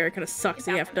forgot this area kind of sucks.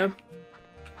 You have to...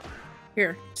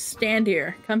 Here. Stand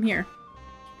here. Come here.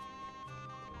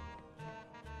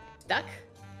 Stuck?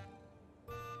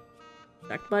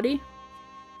 Stuck, buddy?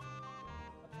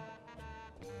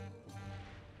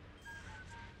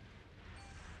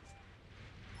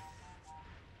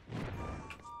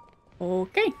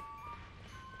 Okay.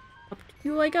 Up to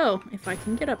you I go, if I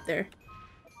can get up there.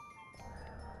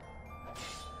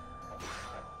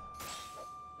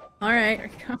 Alright. There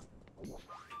you go.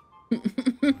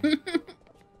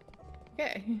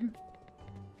 Okay.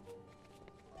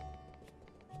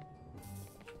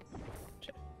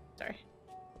 Sorry.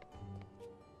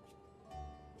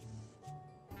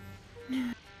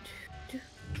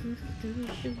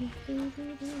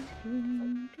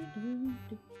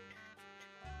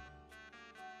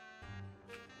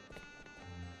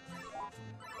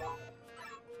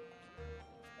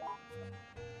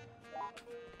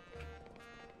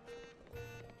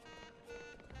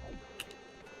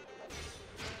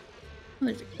 Oh,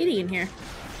 there's a kitty in here.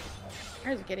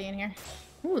 There's a kitty in here.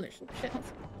 Oh, there's some shit.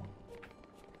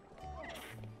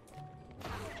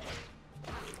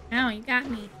 Ow, you got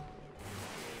me.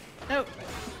 Oh.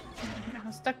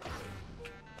 I'm stuck.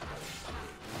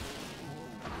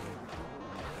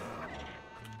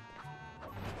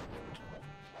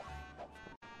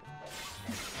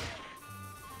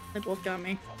 They both got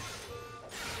me.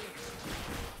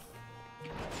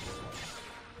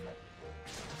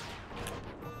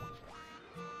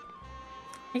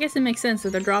 I guess it makes sense that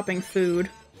they're dropping food.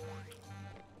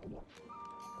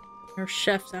 They're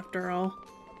chefs after all.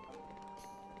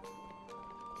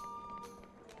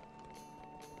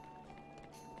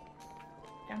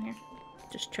 Down here.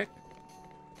 Just check.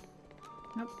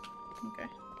 Nope. Okay.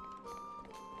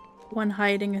 One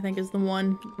hiding, I think, is the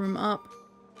one room up.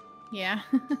 Yeah.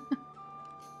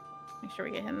 Make sure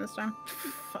we get him this time.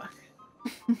 Fuck.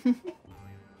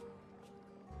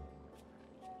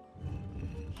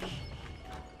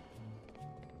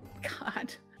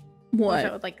 God. What? Wish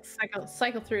I would like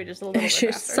cycle through just a little bit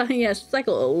faster. Yeah,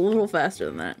 cycle a little faster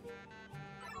than that.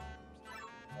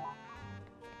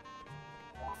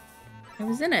 I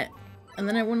was in it, and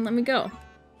then it wouldn't let me go.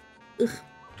 Ugh.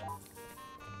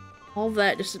 All of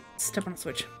that just to step on a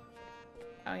switch.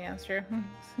 Oh yeah, that's true.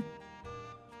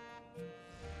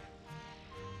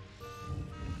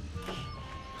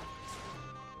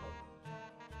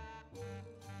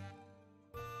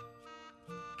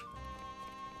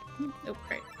 Oh,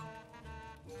 great.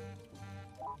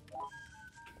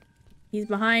 He's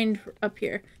behind up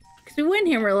here. Because we went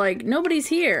here, we're like, nobody's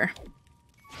here.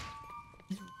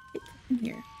 Get in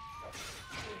here.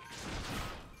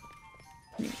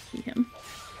 I need to see him.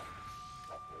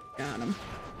 Got him.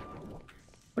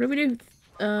 What did we do?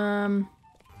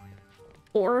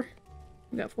 4?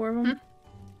 We got 4 of them?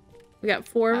 We got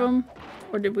 4 of them?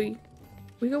 Or did we...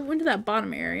 We go into that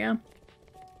bottom area.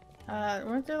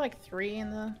 Weren't there like 3 in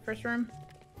the first room?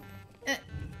 I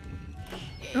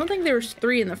don't think there was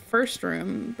 3 in the first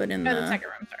room, but in the second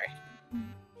room, sorry.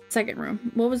 Second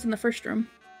room. What was in the first room?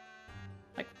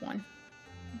 Like 1.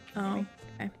 Oh, maybe.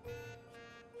 okay.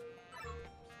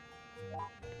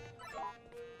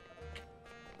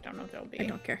 Don't know if there'll be. I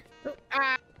don't care.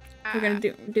 Oh, We're gonna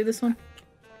do this one?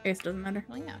 I guess it doesn't matter.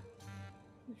 Well, yeah.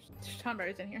 There's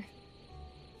tomberries in here.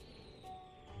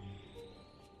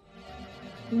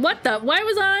 What the? Why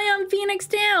was I on Phoenix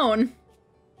Down?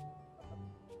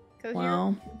 Because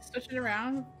you're switching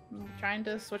around, trying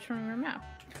to switch from your map.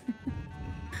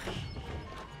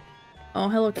 Oh,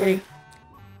 hello, kitty.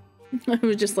 I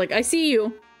was just like, I see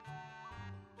you.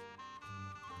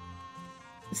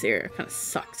 This area kind of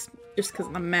sucks, just because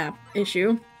of the map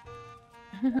issue.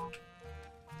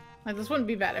 Like, this wouldn't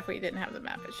be bad if we didn't have the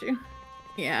map issue.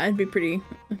 Yeah, it'd be pretty...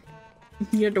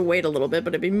 You had to wait a little bit,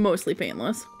 but it'd be mostly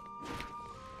painless.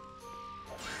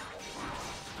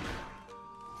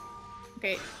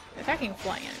 Okay, attacking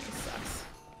flying enemies sucks.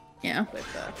 Yeah. With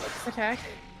the focus attack.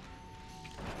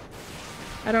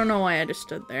 I don't know why I just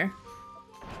stood there.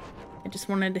 I just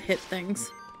wanted to hit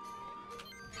things.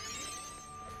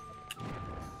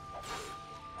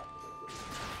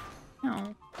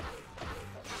 No.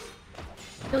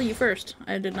 Kill you first.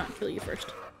 I did not kill you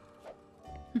first.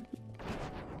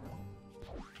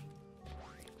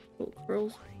 Oh,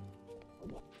 girls.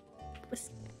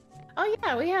 Oh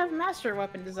yeah, we have master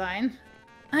weapon design.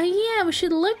 Oh yeah, we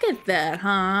should look at that,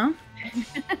 huh?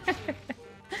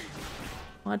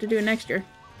 We'll have to do it next year.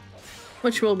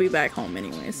 Which will be back home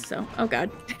anyways, so... Oh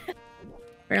god.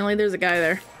 Apparently there's a guy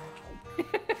there.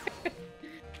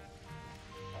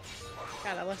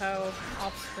 God, I love how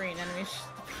off-screen enemies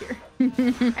appear.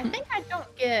 I think I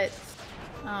don't get,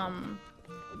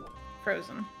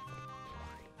 frozen.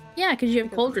 Yeah, because you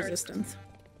have cold resistance.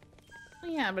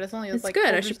 Well, yeah, but it's only It's like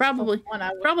good. I should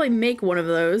probably make one of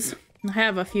those. I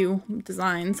have a few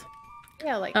designs.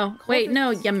 Yeah, like... Oh, wait, no,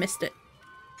 you missed it.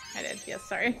 I did, yes,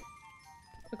 sorry.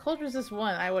 The cold resist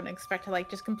 1, I wouldn't expect to, like,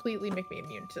 just completely make me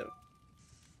immune to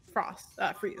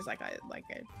freeze, like I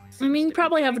mean, you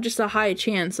probably have just a high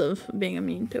chance of being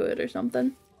immune to it or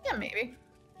something. Yeah, maybe.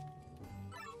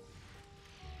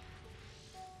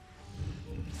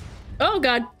 Oh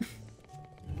god!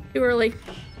 Too early.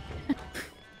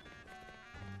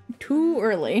 Too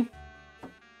early.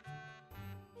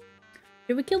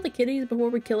 Did we kill the kitties before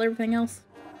we kill everything else?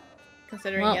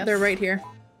 Considering, well, yes. They're right here.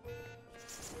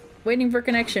 Waiting for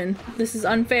connection. This is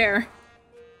unfair.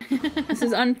 This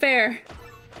is unfair.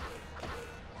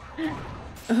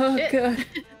 Oh god.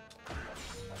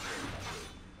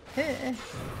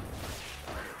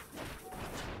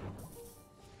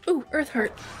 Ooh, Earth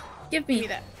Heart. Give me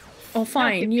that. Oh,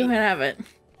 fine. You can have it.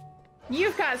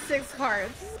 You've got 6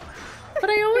 hearts. But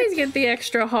I always get the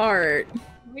extra heart.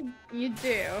 You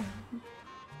do.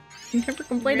 You never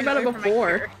complained about it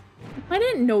before. I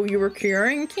didn't know you were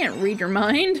curing. Can't read your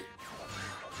mind.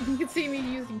 You can see me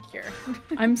using cure.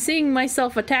 I'm seeing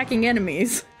myself attacking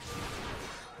enemies.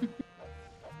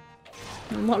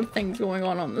 A lot of things going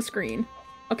on the screen.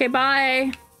 Okay,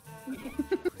 bye!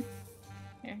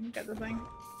 Yeah, you got the thing.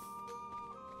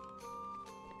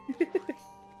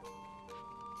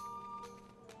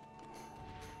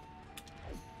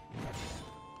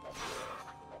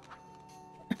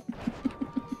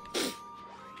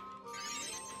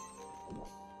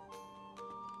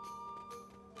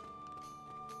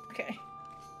 Okay.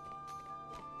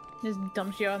 Just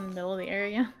dumps you out in the middle of the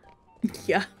area.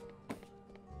 Yeah.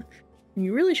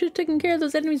 You really should have taken care of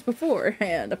those enemies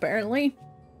beforehand, apparently.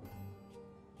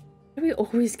 We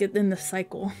always get in the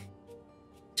cycle.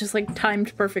 Just like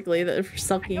timed perfectly that if you're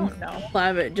sucking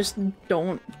Clavit just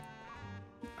don't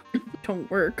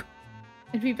work.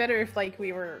 It'd be better if like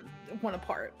we were one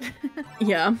apart.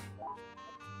 Yeah.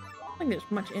 I don't think there's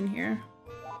much in here.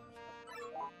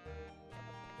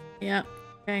 Yep.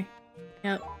 Okay.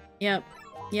 Yep. Yep.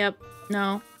 Yep.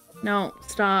 No. No.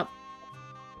 Stop.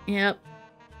 Yep.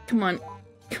 Come on.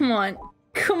 Come on.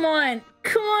 Come on.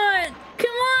 Come on.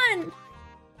 Come on.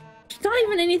 There's not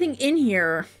even anything in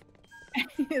here.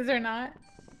 Is there not?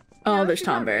 Oh, no, there's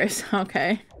tomberries.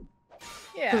 Okay.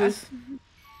 Yeah.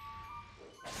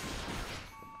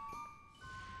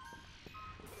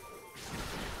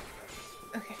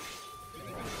 Okay.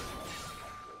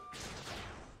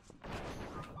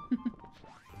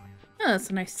 Oh, that's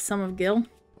a nice sum of gil.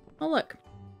 Oh, look.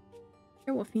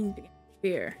 Here, what fiends begin to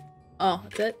fear. Oh,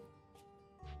 that's it?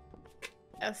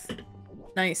 Yes.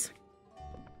 Nice.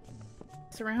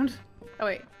 Surround? Oh,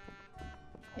 wait.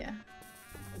 Yeah.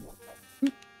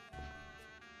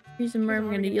 Here's a mermaid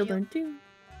going to yield them too.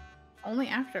 Only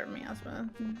after miasma.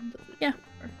 Yeah.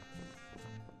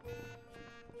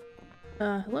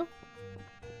 Hello?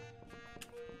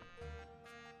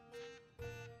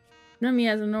 No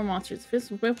miasma, no monsters.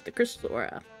 Fist with the crystal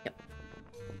aura. Yep.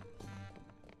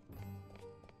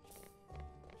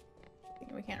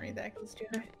 We can't read that because it's too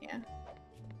high. Yeah.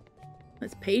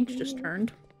 This page just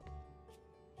turned.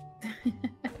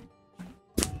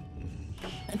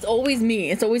 It's always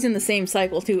me. It's always in the same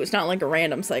cycle too. It's not like a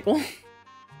random cycle.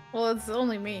 Well, it's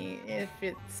only me if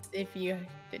you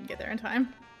didn't get there in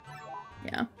time.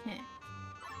 Yeah.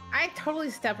 I totally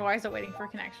stepped while I was waiting for a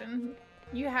connection.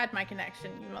 You had my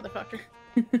connection, you motherfucker.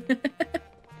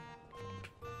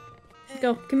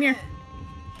 Go, come here.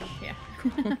 Yeah.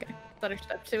 Okay. Let her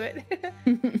step to it.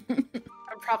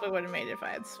 I probably would have made it if I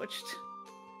had switched.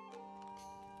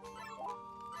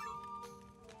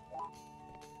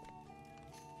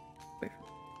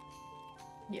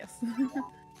 Yes.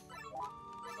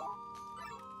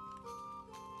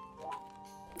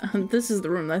 This is the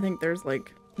room that I think there's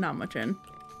like not much in.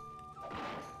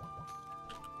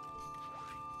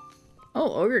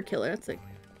 Oh, ogre killer. That's like.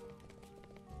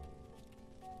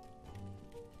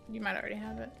 You might already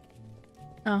have it.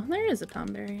 Oh, there is a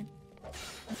Tombarian.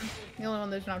 The only one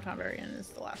there's no Tombarian is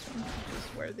the last one, which is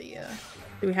where the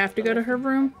Do we have to go to her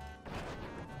room?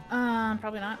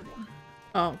 Probably not.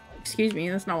 Oh, excuse me.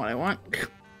 That's not what I want.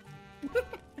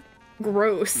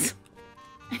 Gross.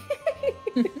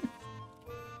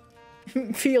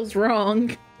 Feels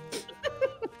wrong.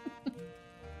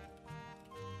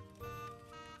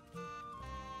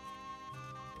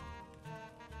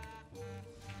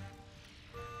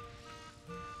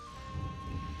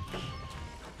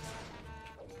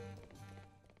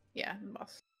 Yeah,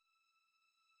 boss.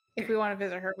 If we want to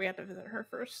visit her, we have to visit her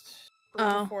first.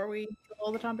 Oh. Before we kill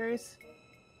all the Tomberries.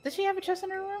 Does she have a chest in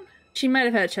her room? She might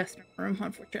have had a chest in her room,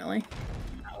 unfortunately.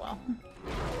 Oh well.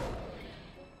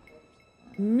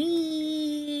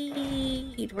 Meat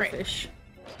dwarfish.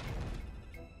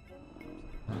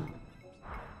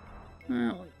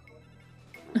 Oh.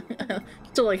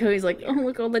 Still like how he's like, oh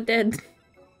look all the dead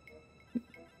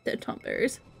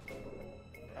Tomberries.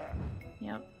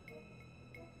 Yep.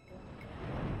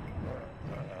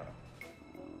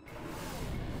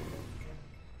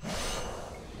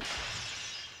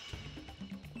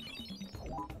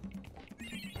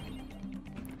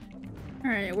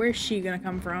 Alright, where's she gonna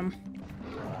come from?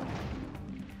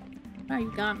 Oh,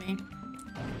 you got me.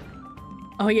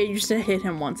 Oh yeah, you just hit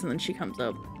him once and then she comes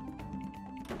up.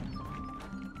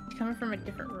 She's coming from a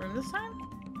different room this time?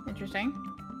 Interesting.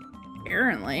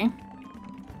 Apparently.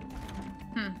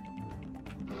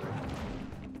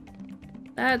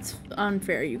 That's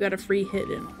unfair. You got a free hit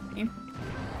in on me.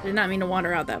 I did not mean to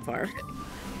wander out that far.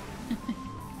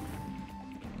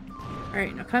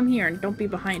 Alright, now come here and don't be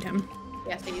behind him.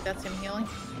 Yeah, see, that's him healing.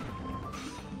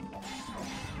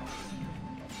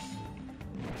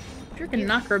 Sure can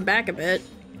knock her back a bit.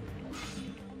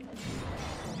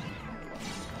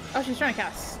 Oh, she's trying to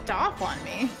cast stop on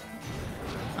me.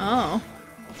 Oh.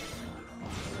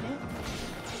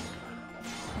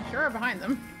 I'm sure we're behind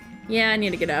them. Yeah, I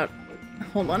need to get out.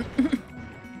 Hold on.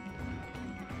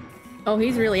 Oh,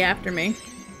 he's really after me.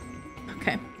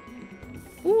 Okay.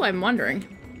 Ooh, I'm wondering.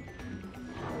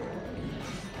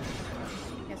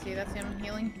 Yeah, see, that's him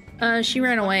healing. She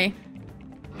ran away.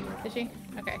 Did she?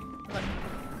 Okay. I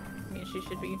mean, she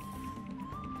should be.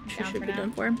 She should be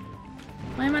done for.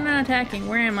 Why am I not attacking?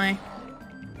 Where am I?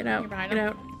 Get out. Get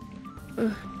out.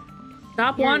 Ugh.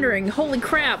 Stop wandering. Holy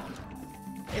crap.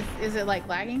 Is it like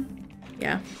lagging?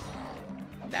 Yeah.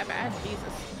 That bad?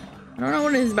 Jesus. I don't know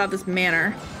what it is about this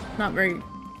manor. Not very.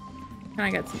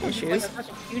 Kinda got some issues. It's like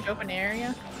such a huge open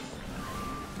area.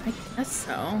 I guess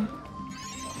so.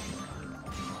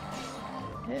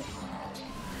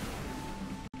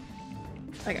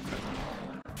 I got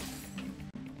frozen.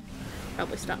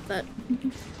 Probably stop that.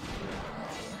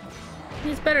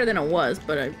 It's better than it was,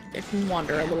 but I can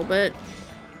wander a little bit.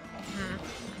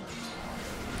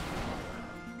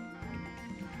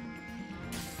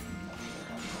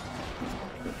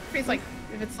 It's like,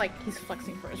 if it's like he's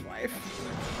flexing for his wife.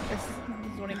 This is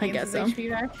when he I guess so. HP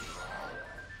back.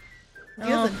 He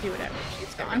doesn't do it after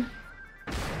she's gone.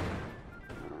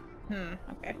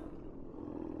 Okay.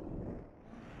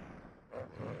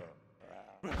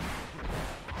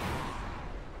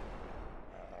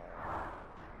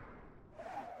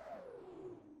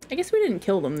 I guess we didn't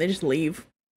kill them, they just leave.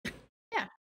 Yeah.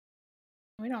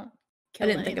 We don't I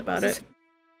didn't think about it.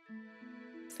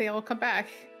 So they all come back.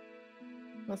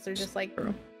 Unless they're just like,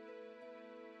 I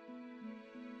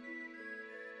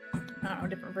don't know,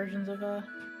 different versions of the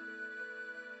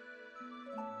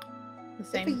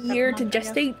same. A year to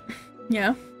gestate.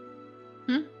 Yeah.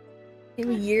 Hmm? You have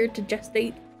a year to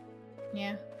gestate.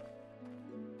 Yeah.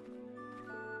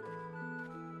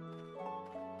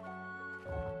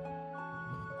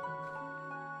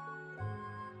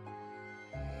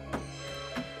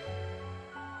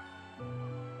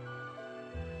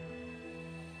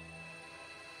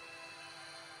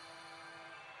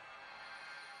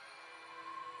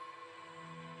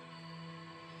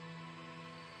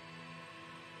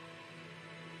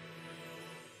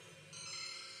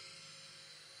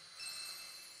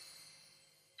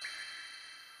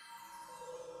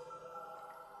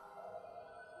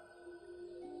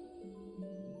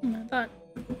 I thought.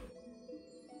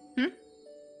 I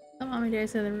thought Mom and Daddy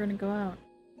said they were gonna go out.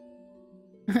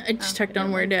 I just checked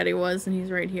on where Daddy was, and he's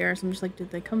right here. So I'm just like,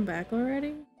 did they come back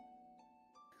already?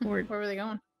 Or where were they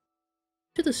going?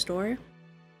 To the store.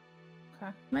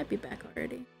 Okay. Might be back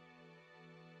already.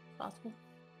 Possible.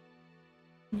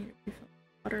 Need to refill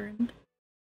water and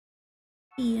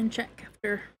pee and check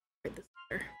after this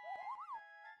water.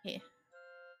 Yeah.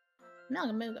 Now I'm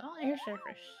gonna move all air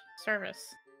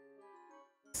service.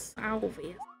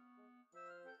 Salvius.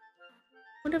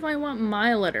 What if I want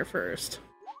my letter first?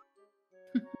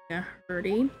 Yeah,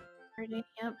 Gertie. Gertie,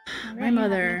 yep. My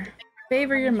mother.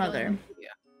 Favor your mother.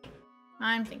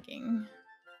 I'm thinking.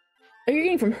 Oh, you're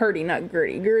getting from Gertie, not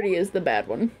Gertie. Gertie is the bad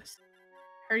one.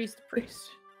 Gertie's the priest.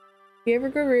 If you ever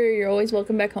grow rear, you're always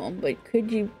welcome back home, but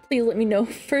could you please let me know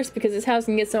first because this house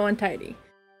can get so untidy?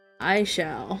 I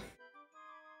shall.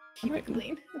 Keep it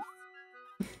clean.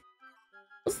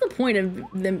 What's the point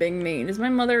of them being mean? Does my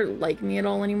mother like me at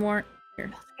all anymore?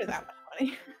 Here. That's that much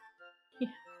money. Yeah.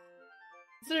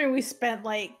 Considering we spent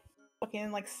like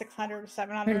fucking like 600 or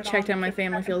 700. I checked how my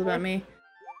family feels about me.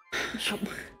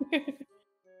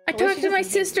 I talked to my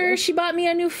sister. She bought me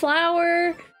a new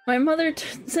flower. My mother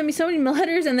sent me so many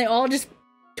letters, and they all just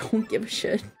don't give a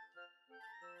shit.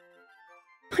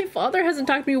 My father hasn't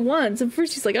talked to me once. At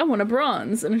first, he's like, "I want a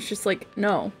bronze," and it's just like,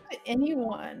 no.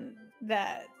 Anyone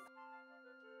that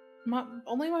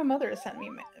only my mother has sent me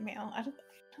mail. I don't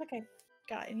think I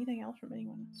got anything else from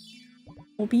anyone.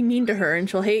 Well, be mean to her, and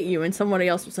she'll hate you, and somebody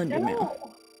else will send you mail.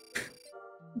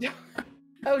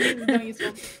 Oh, Jesus, no, you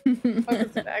still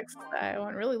focus specs. I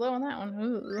went really low on that one.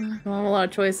 Ooh. Well, I have a lot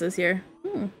of choices here.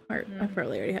 Heart. I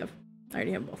probably already have. I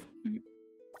already have both.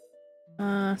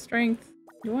 Strength.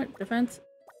 You want defense?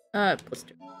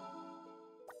 +2.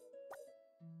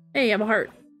 Hey, you have a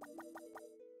heart.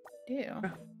 I do.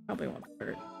 Probably want the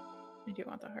heart. I do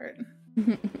want the heart.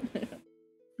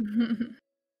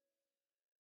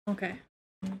 Okay.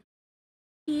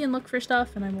 Key and look for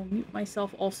stuff, and I will mute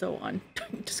myself also on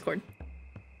Discord.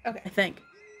 Okay. I think.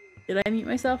 Did I mute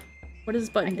myself? What does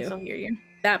this button do? I can still hear you.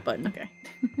 That button. Okay.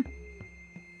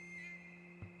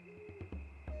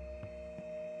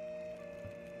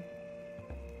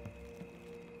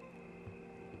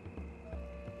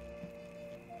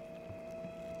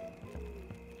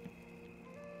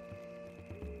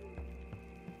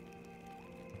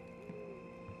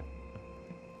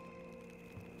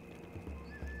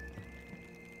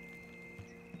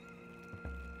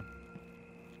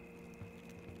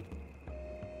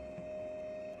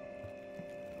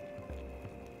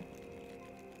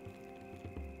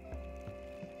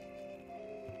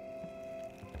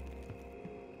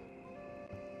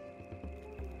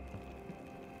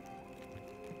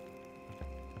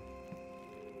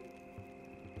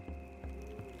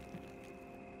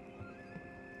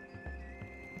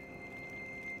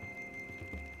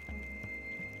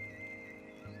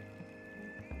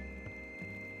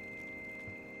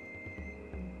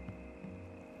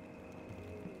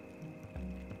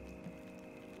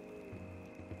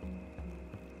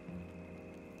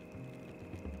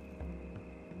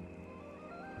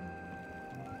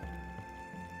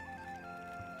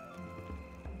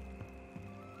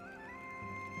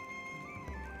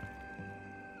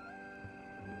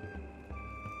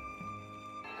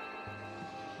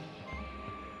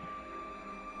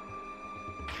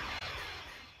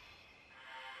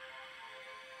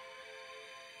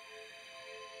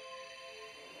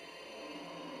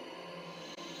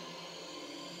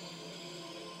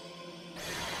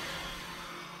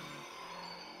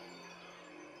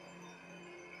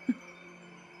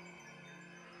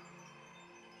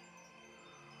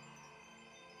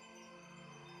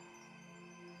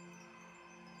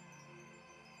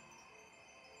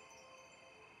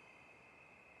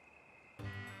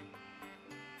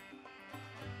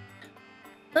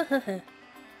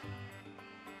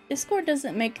 Discord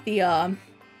doesn't make the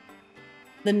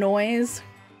noise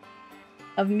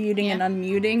of muting and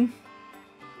unmuting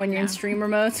when you're in streamer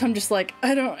mode, so I'm just like,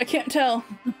 I can't tell.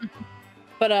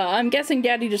 But I'm guessing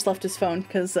Daddy just left his phone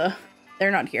because They're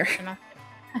not here. They're not.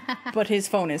 But his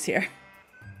phone is here.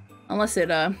 Unless it,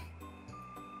 let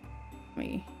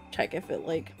me check if it,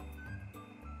 like,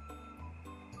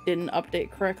 didn't update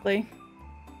correctly.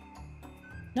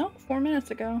 No, 4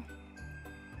 minutes ago.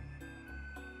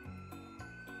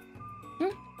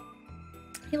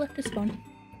 He left his phone.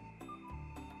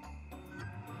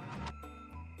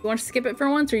 You want to skip it for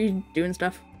once, or are you doing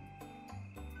stuff?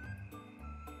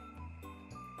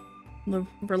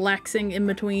 Relaxing in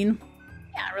between.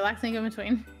 Yeah, relaxing in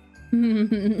between.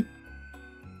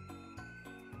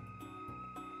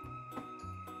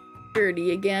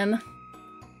 Dirty again.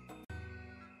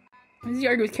 Why does he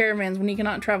argue with caravans when he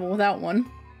cannot travel without one?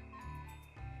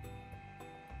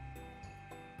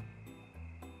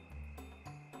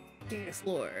 Yes,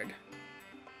 Lord.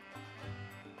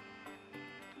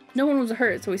 No one was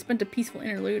hurt, so we spent a peaceful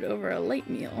interlude over a late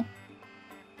meal.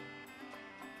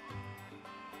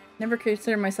 Never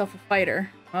considered myself a fighter.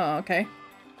 Oh, okay.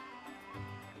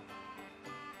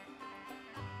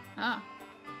 Ah.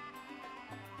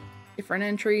 Different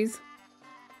entries.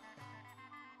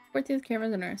 40th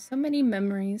Caravan. So many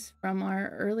memories from our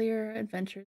earlier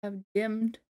adventures have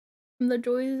dimmed from the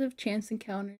joys of chance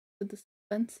encounters to the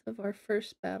suspense of our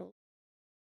first battle.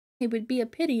 It would be a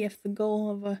pity if the goal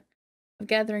of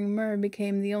gathering myrrh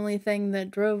became the only thing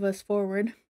that drove us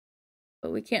forward.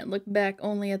 But we can't look back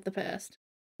only at the past.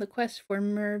 The quest for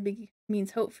myrrh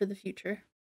means hope for the future.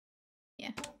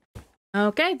 Yeah.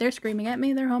 Okay, they're screaming at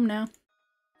me. They're home now.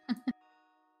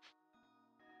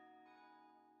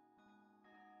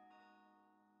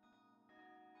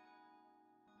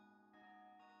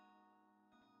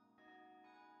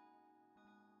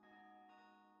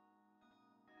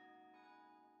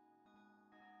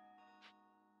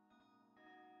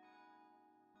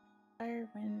 Fire,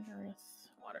 wind, earth,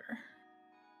 water.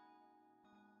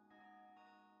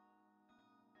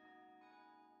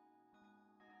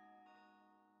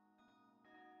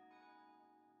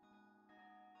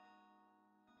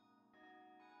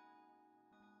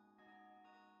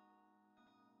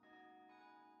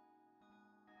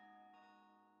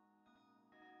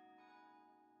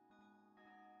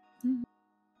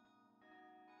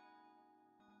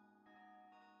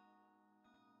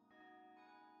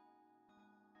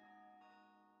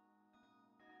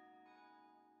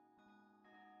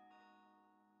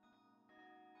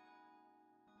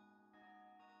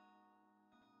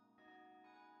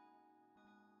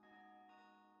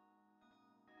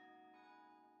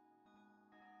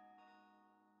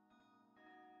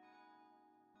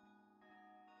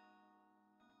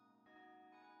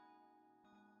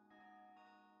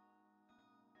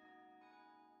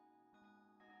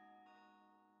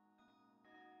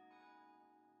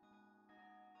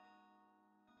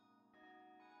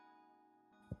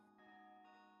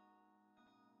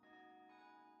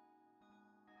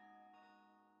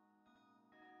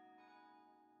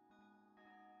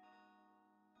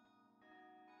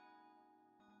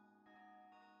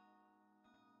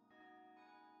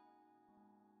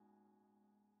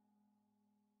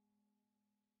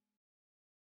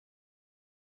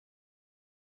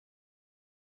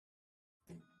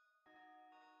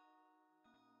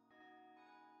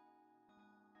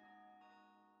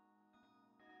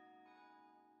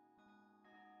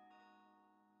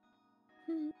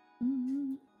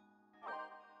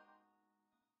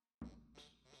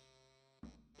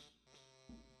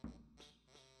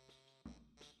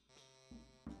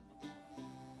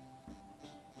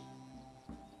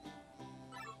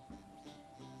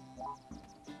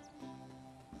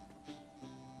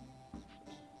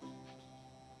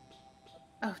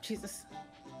 Oh, Jesus.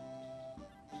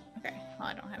 Okay, well,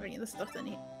 I don't have any of the stuff that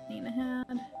Nina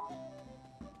had.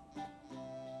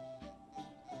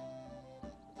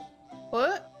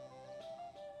 What?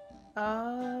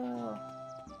 Oh.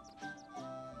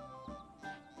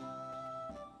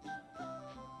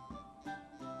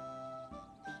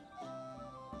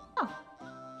 Oh.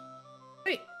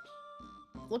 Wait.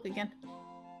 Look again.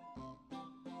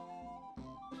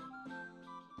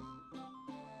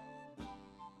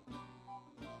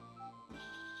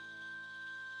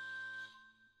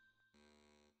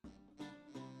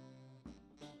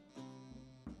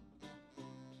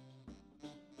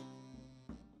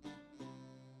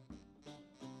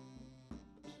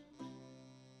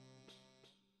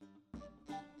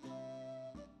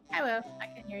 I will. I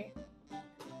can hear you.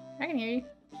 I can hear you.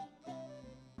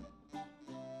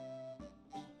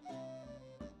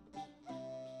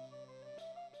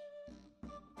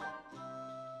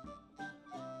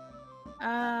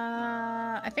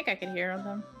 I think I could hear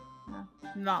them.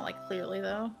 Not like clearly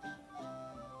though.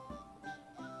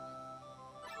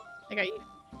 I got you.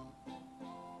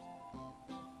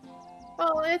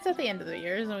 Well, it's at the end of the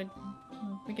year, so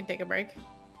we can take a break.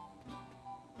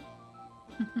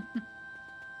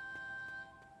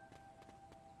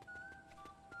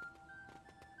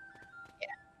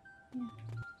 Yeah.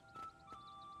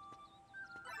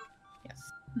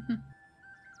 Yes.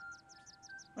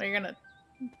 Well, you're gonna...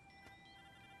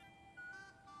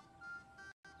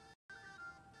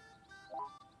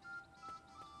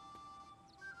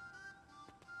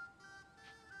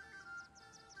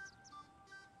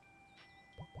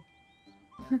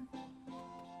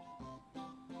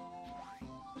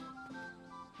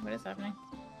 What is happening?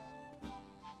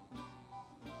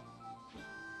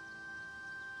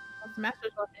 What's the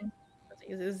master's weapon?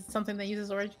 Is it something that uses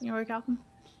orichalcum?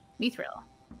 Mithril.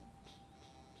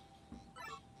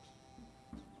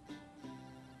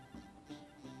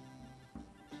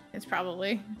 It's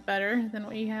probably better than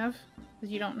what you have,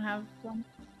 because you don't have one.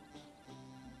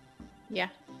 Yeah.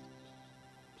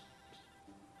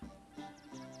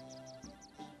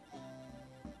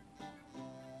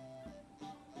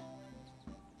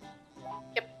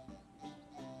 Yep.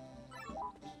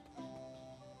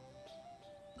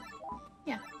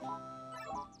 Yeah.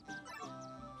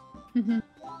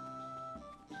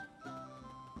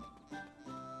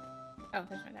 Oh,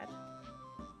 there's my dad.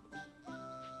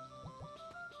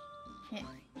 Yeah.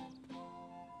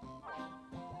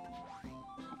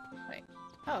 Wait.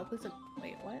 Oh, please.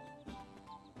 Wait, what?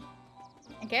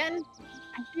 Again?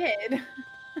 I did.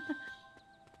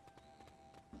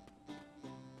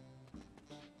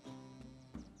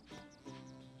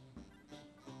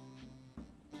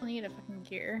 I need a fucking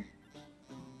gear.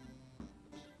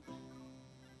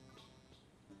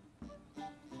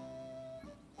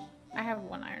 I have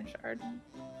one iron shard.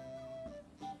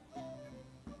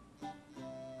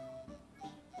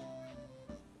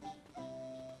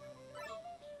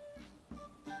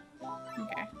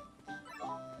 Okay.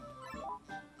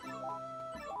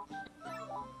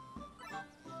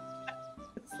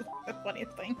 This is the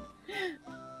funniest thing.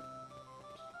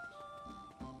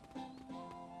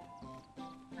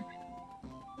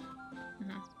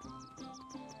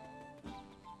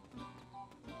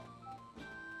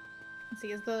 Let's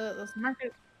see, is the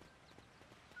market...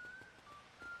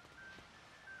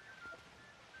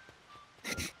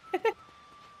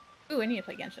 Ooh, I need to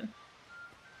play Genshin.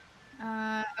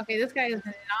 Okay, this guy is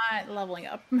not leveling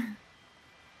up.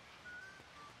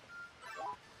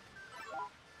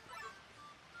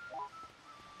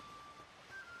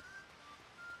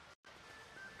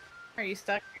 Are you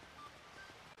stuck?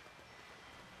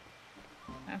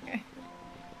 Okay.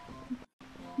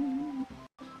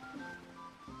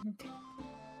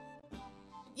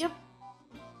 Yep.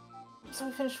 So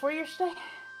we finished 4 years today?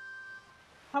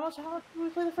 How much did we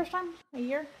play the first time? A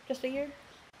year? Just a year?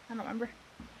 I don't remember.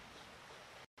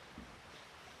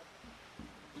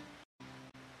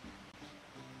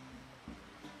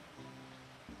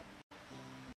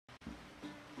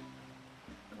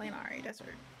 Lanari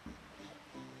Desert.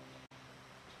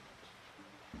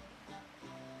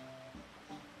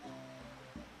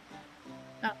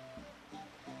 Oh.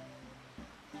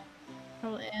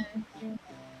 Oh, and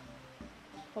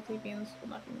healthy beans will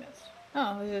not be missed.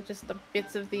 Oh, is it just the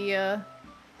bits of the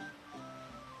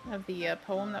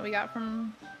poem that we got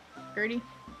from Gertie?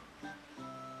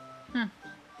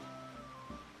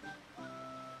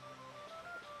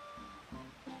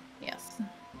 Yes.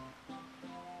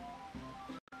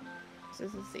 This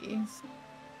is the seas.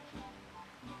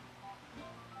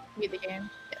 Beat the game.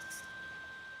 Yes.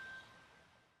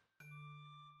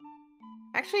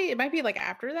 Actually, it might be like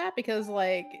after that because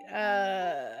like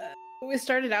we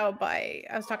started out by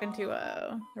I was talking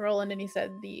to Roland and he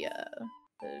said the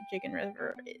Chicken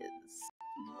River is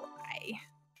dry.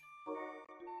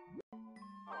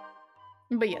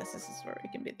 But yes, this is where we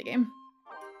can beat the game.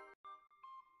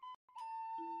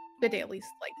 Good day at least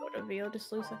like go to Vio de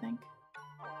Sluice, I think.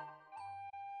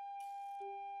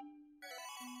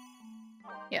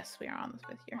 Yes, we are on this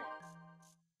 5th year.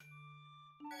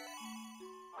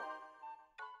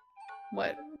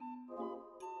 What?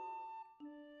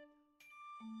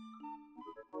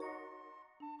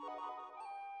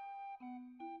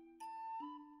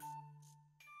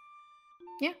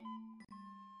 Yeah.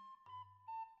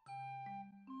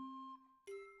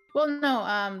 Well,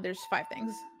 no, there's 5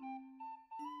 things.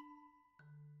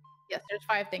 Yes, there's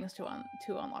 5 things to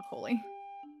unlock Holy.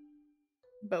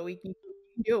 But we can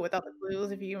do it without the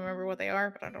clues if you remember what they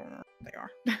are, but I don't remember what they are.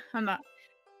 I'm not...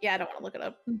 Yeah, I don't want to look it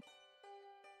up.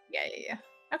 Yeah.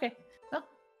 Okay, well,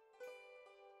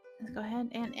 let's go ahead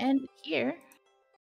and end here.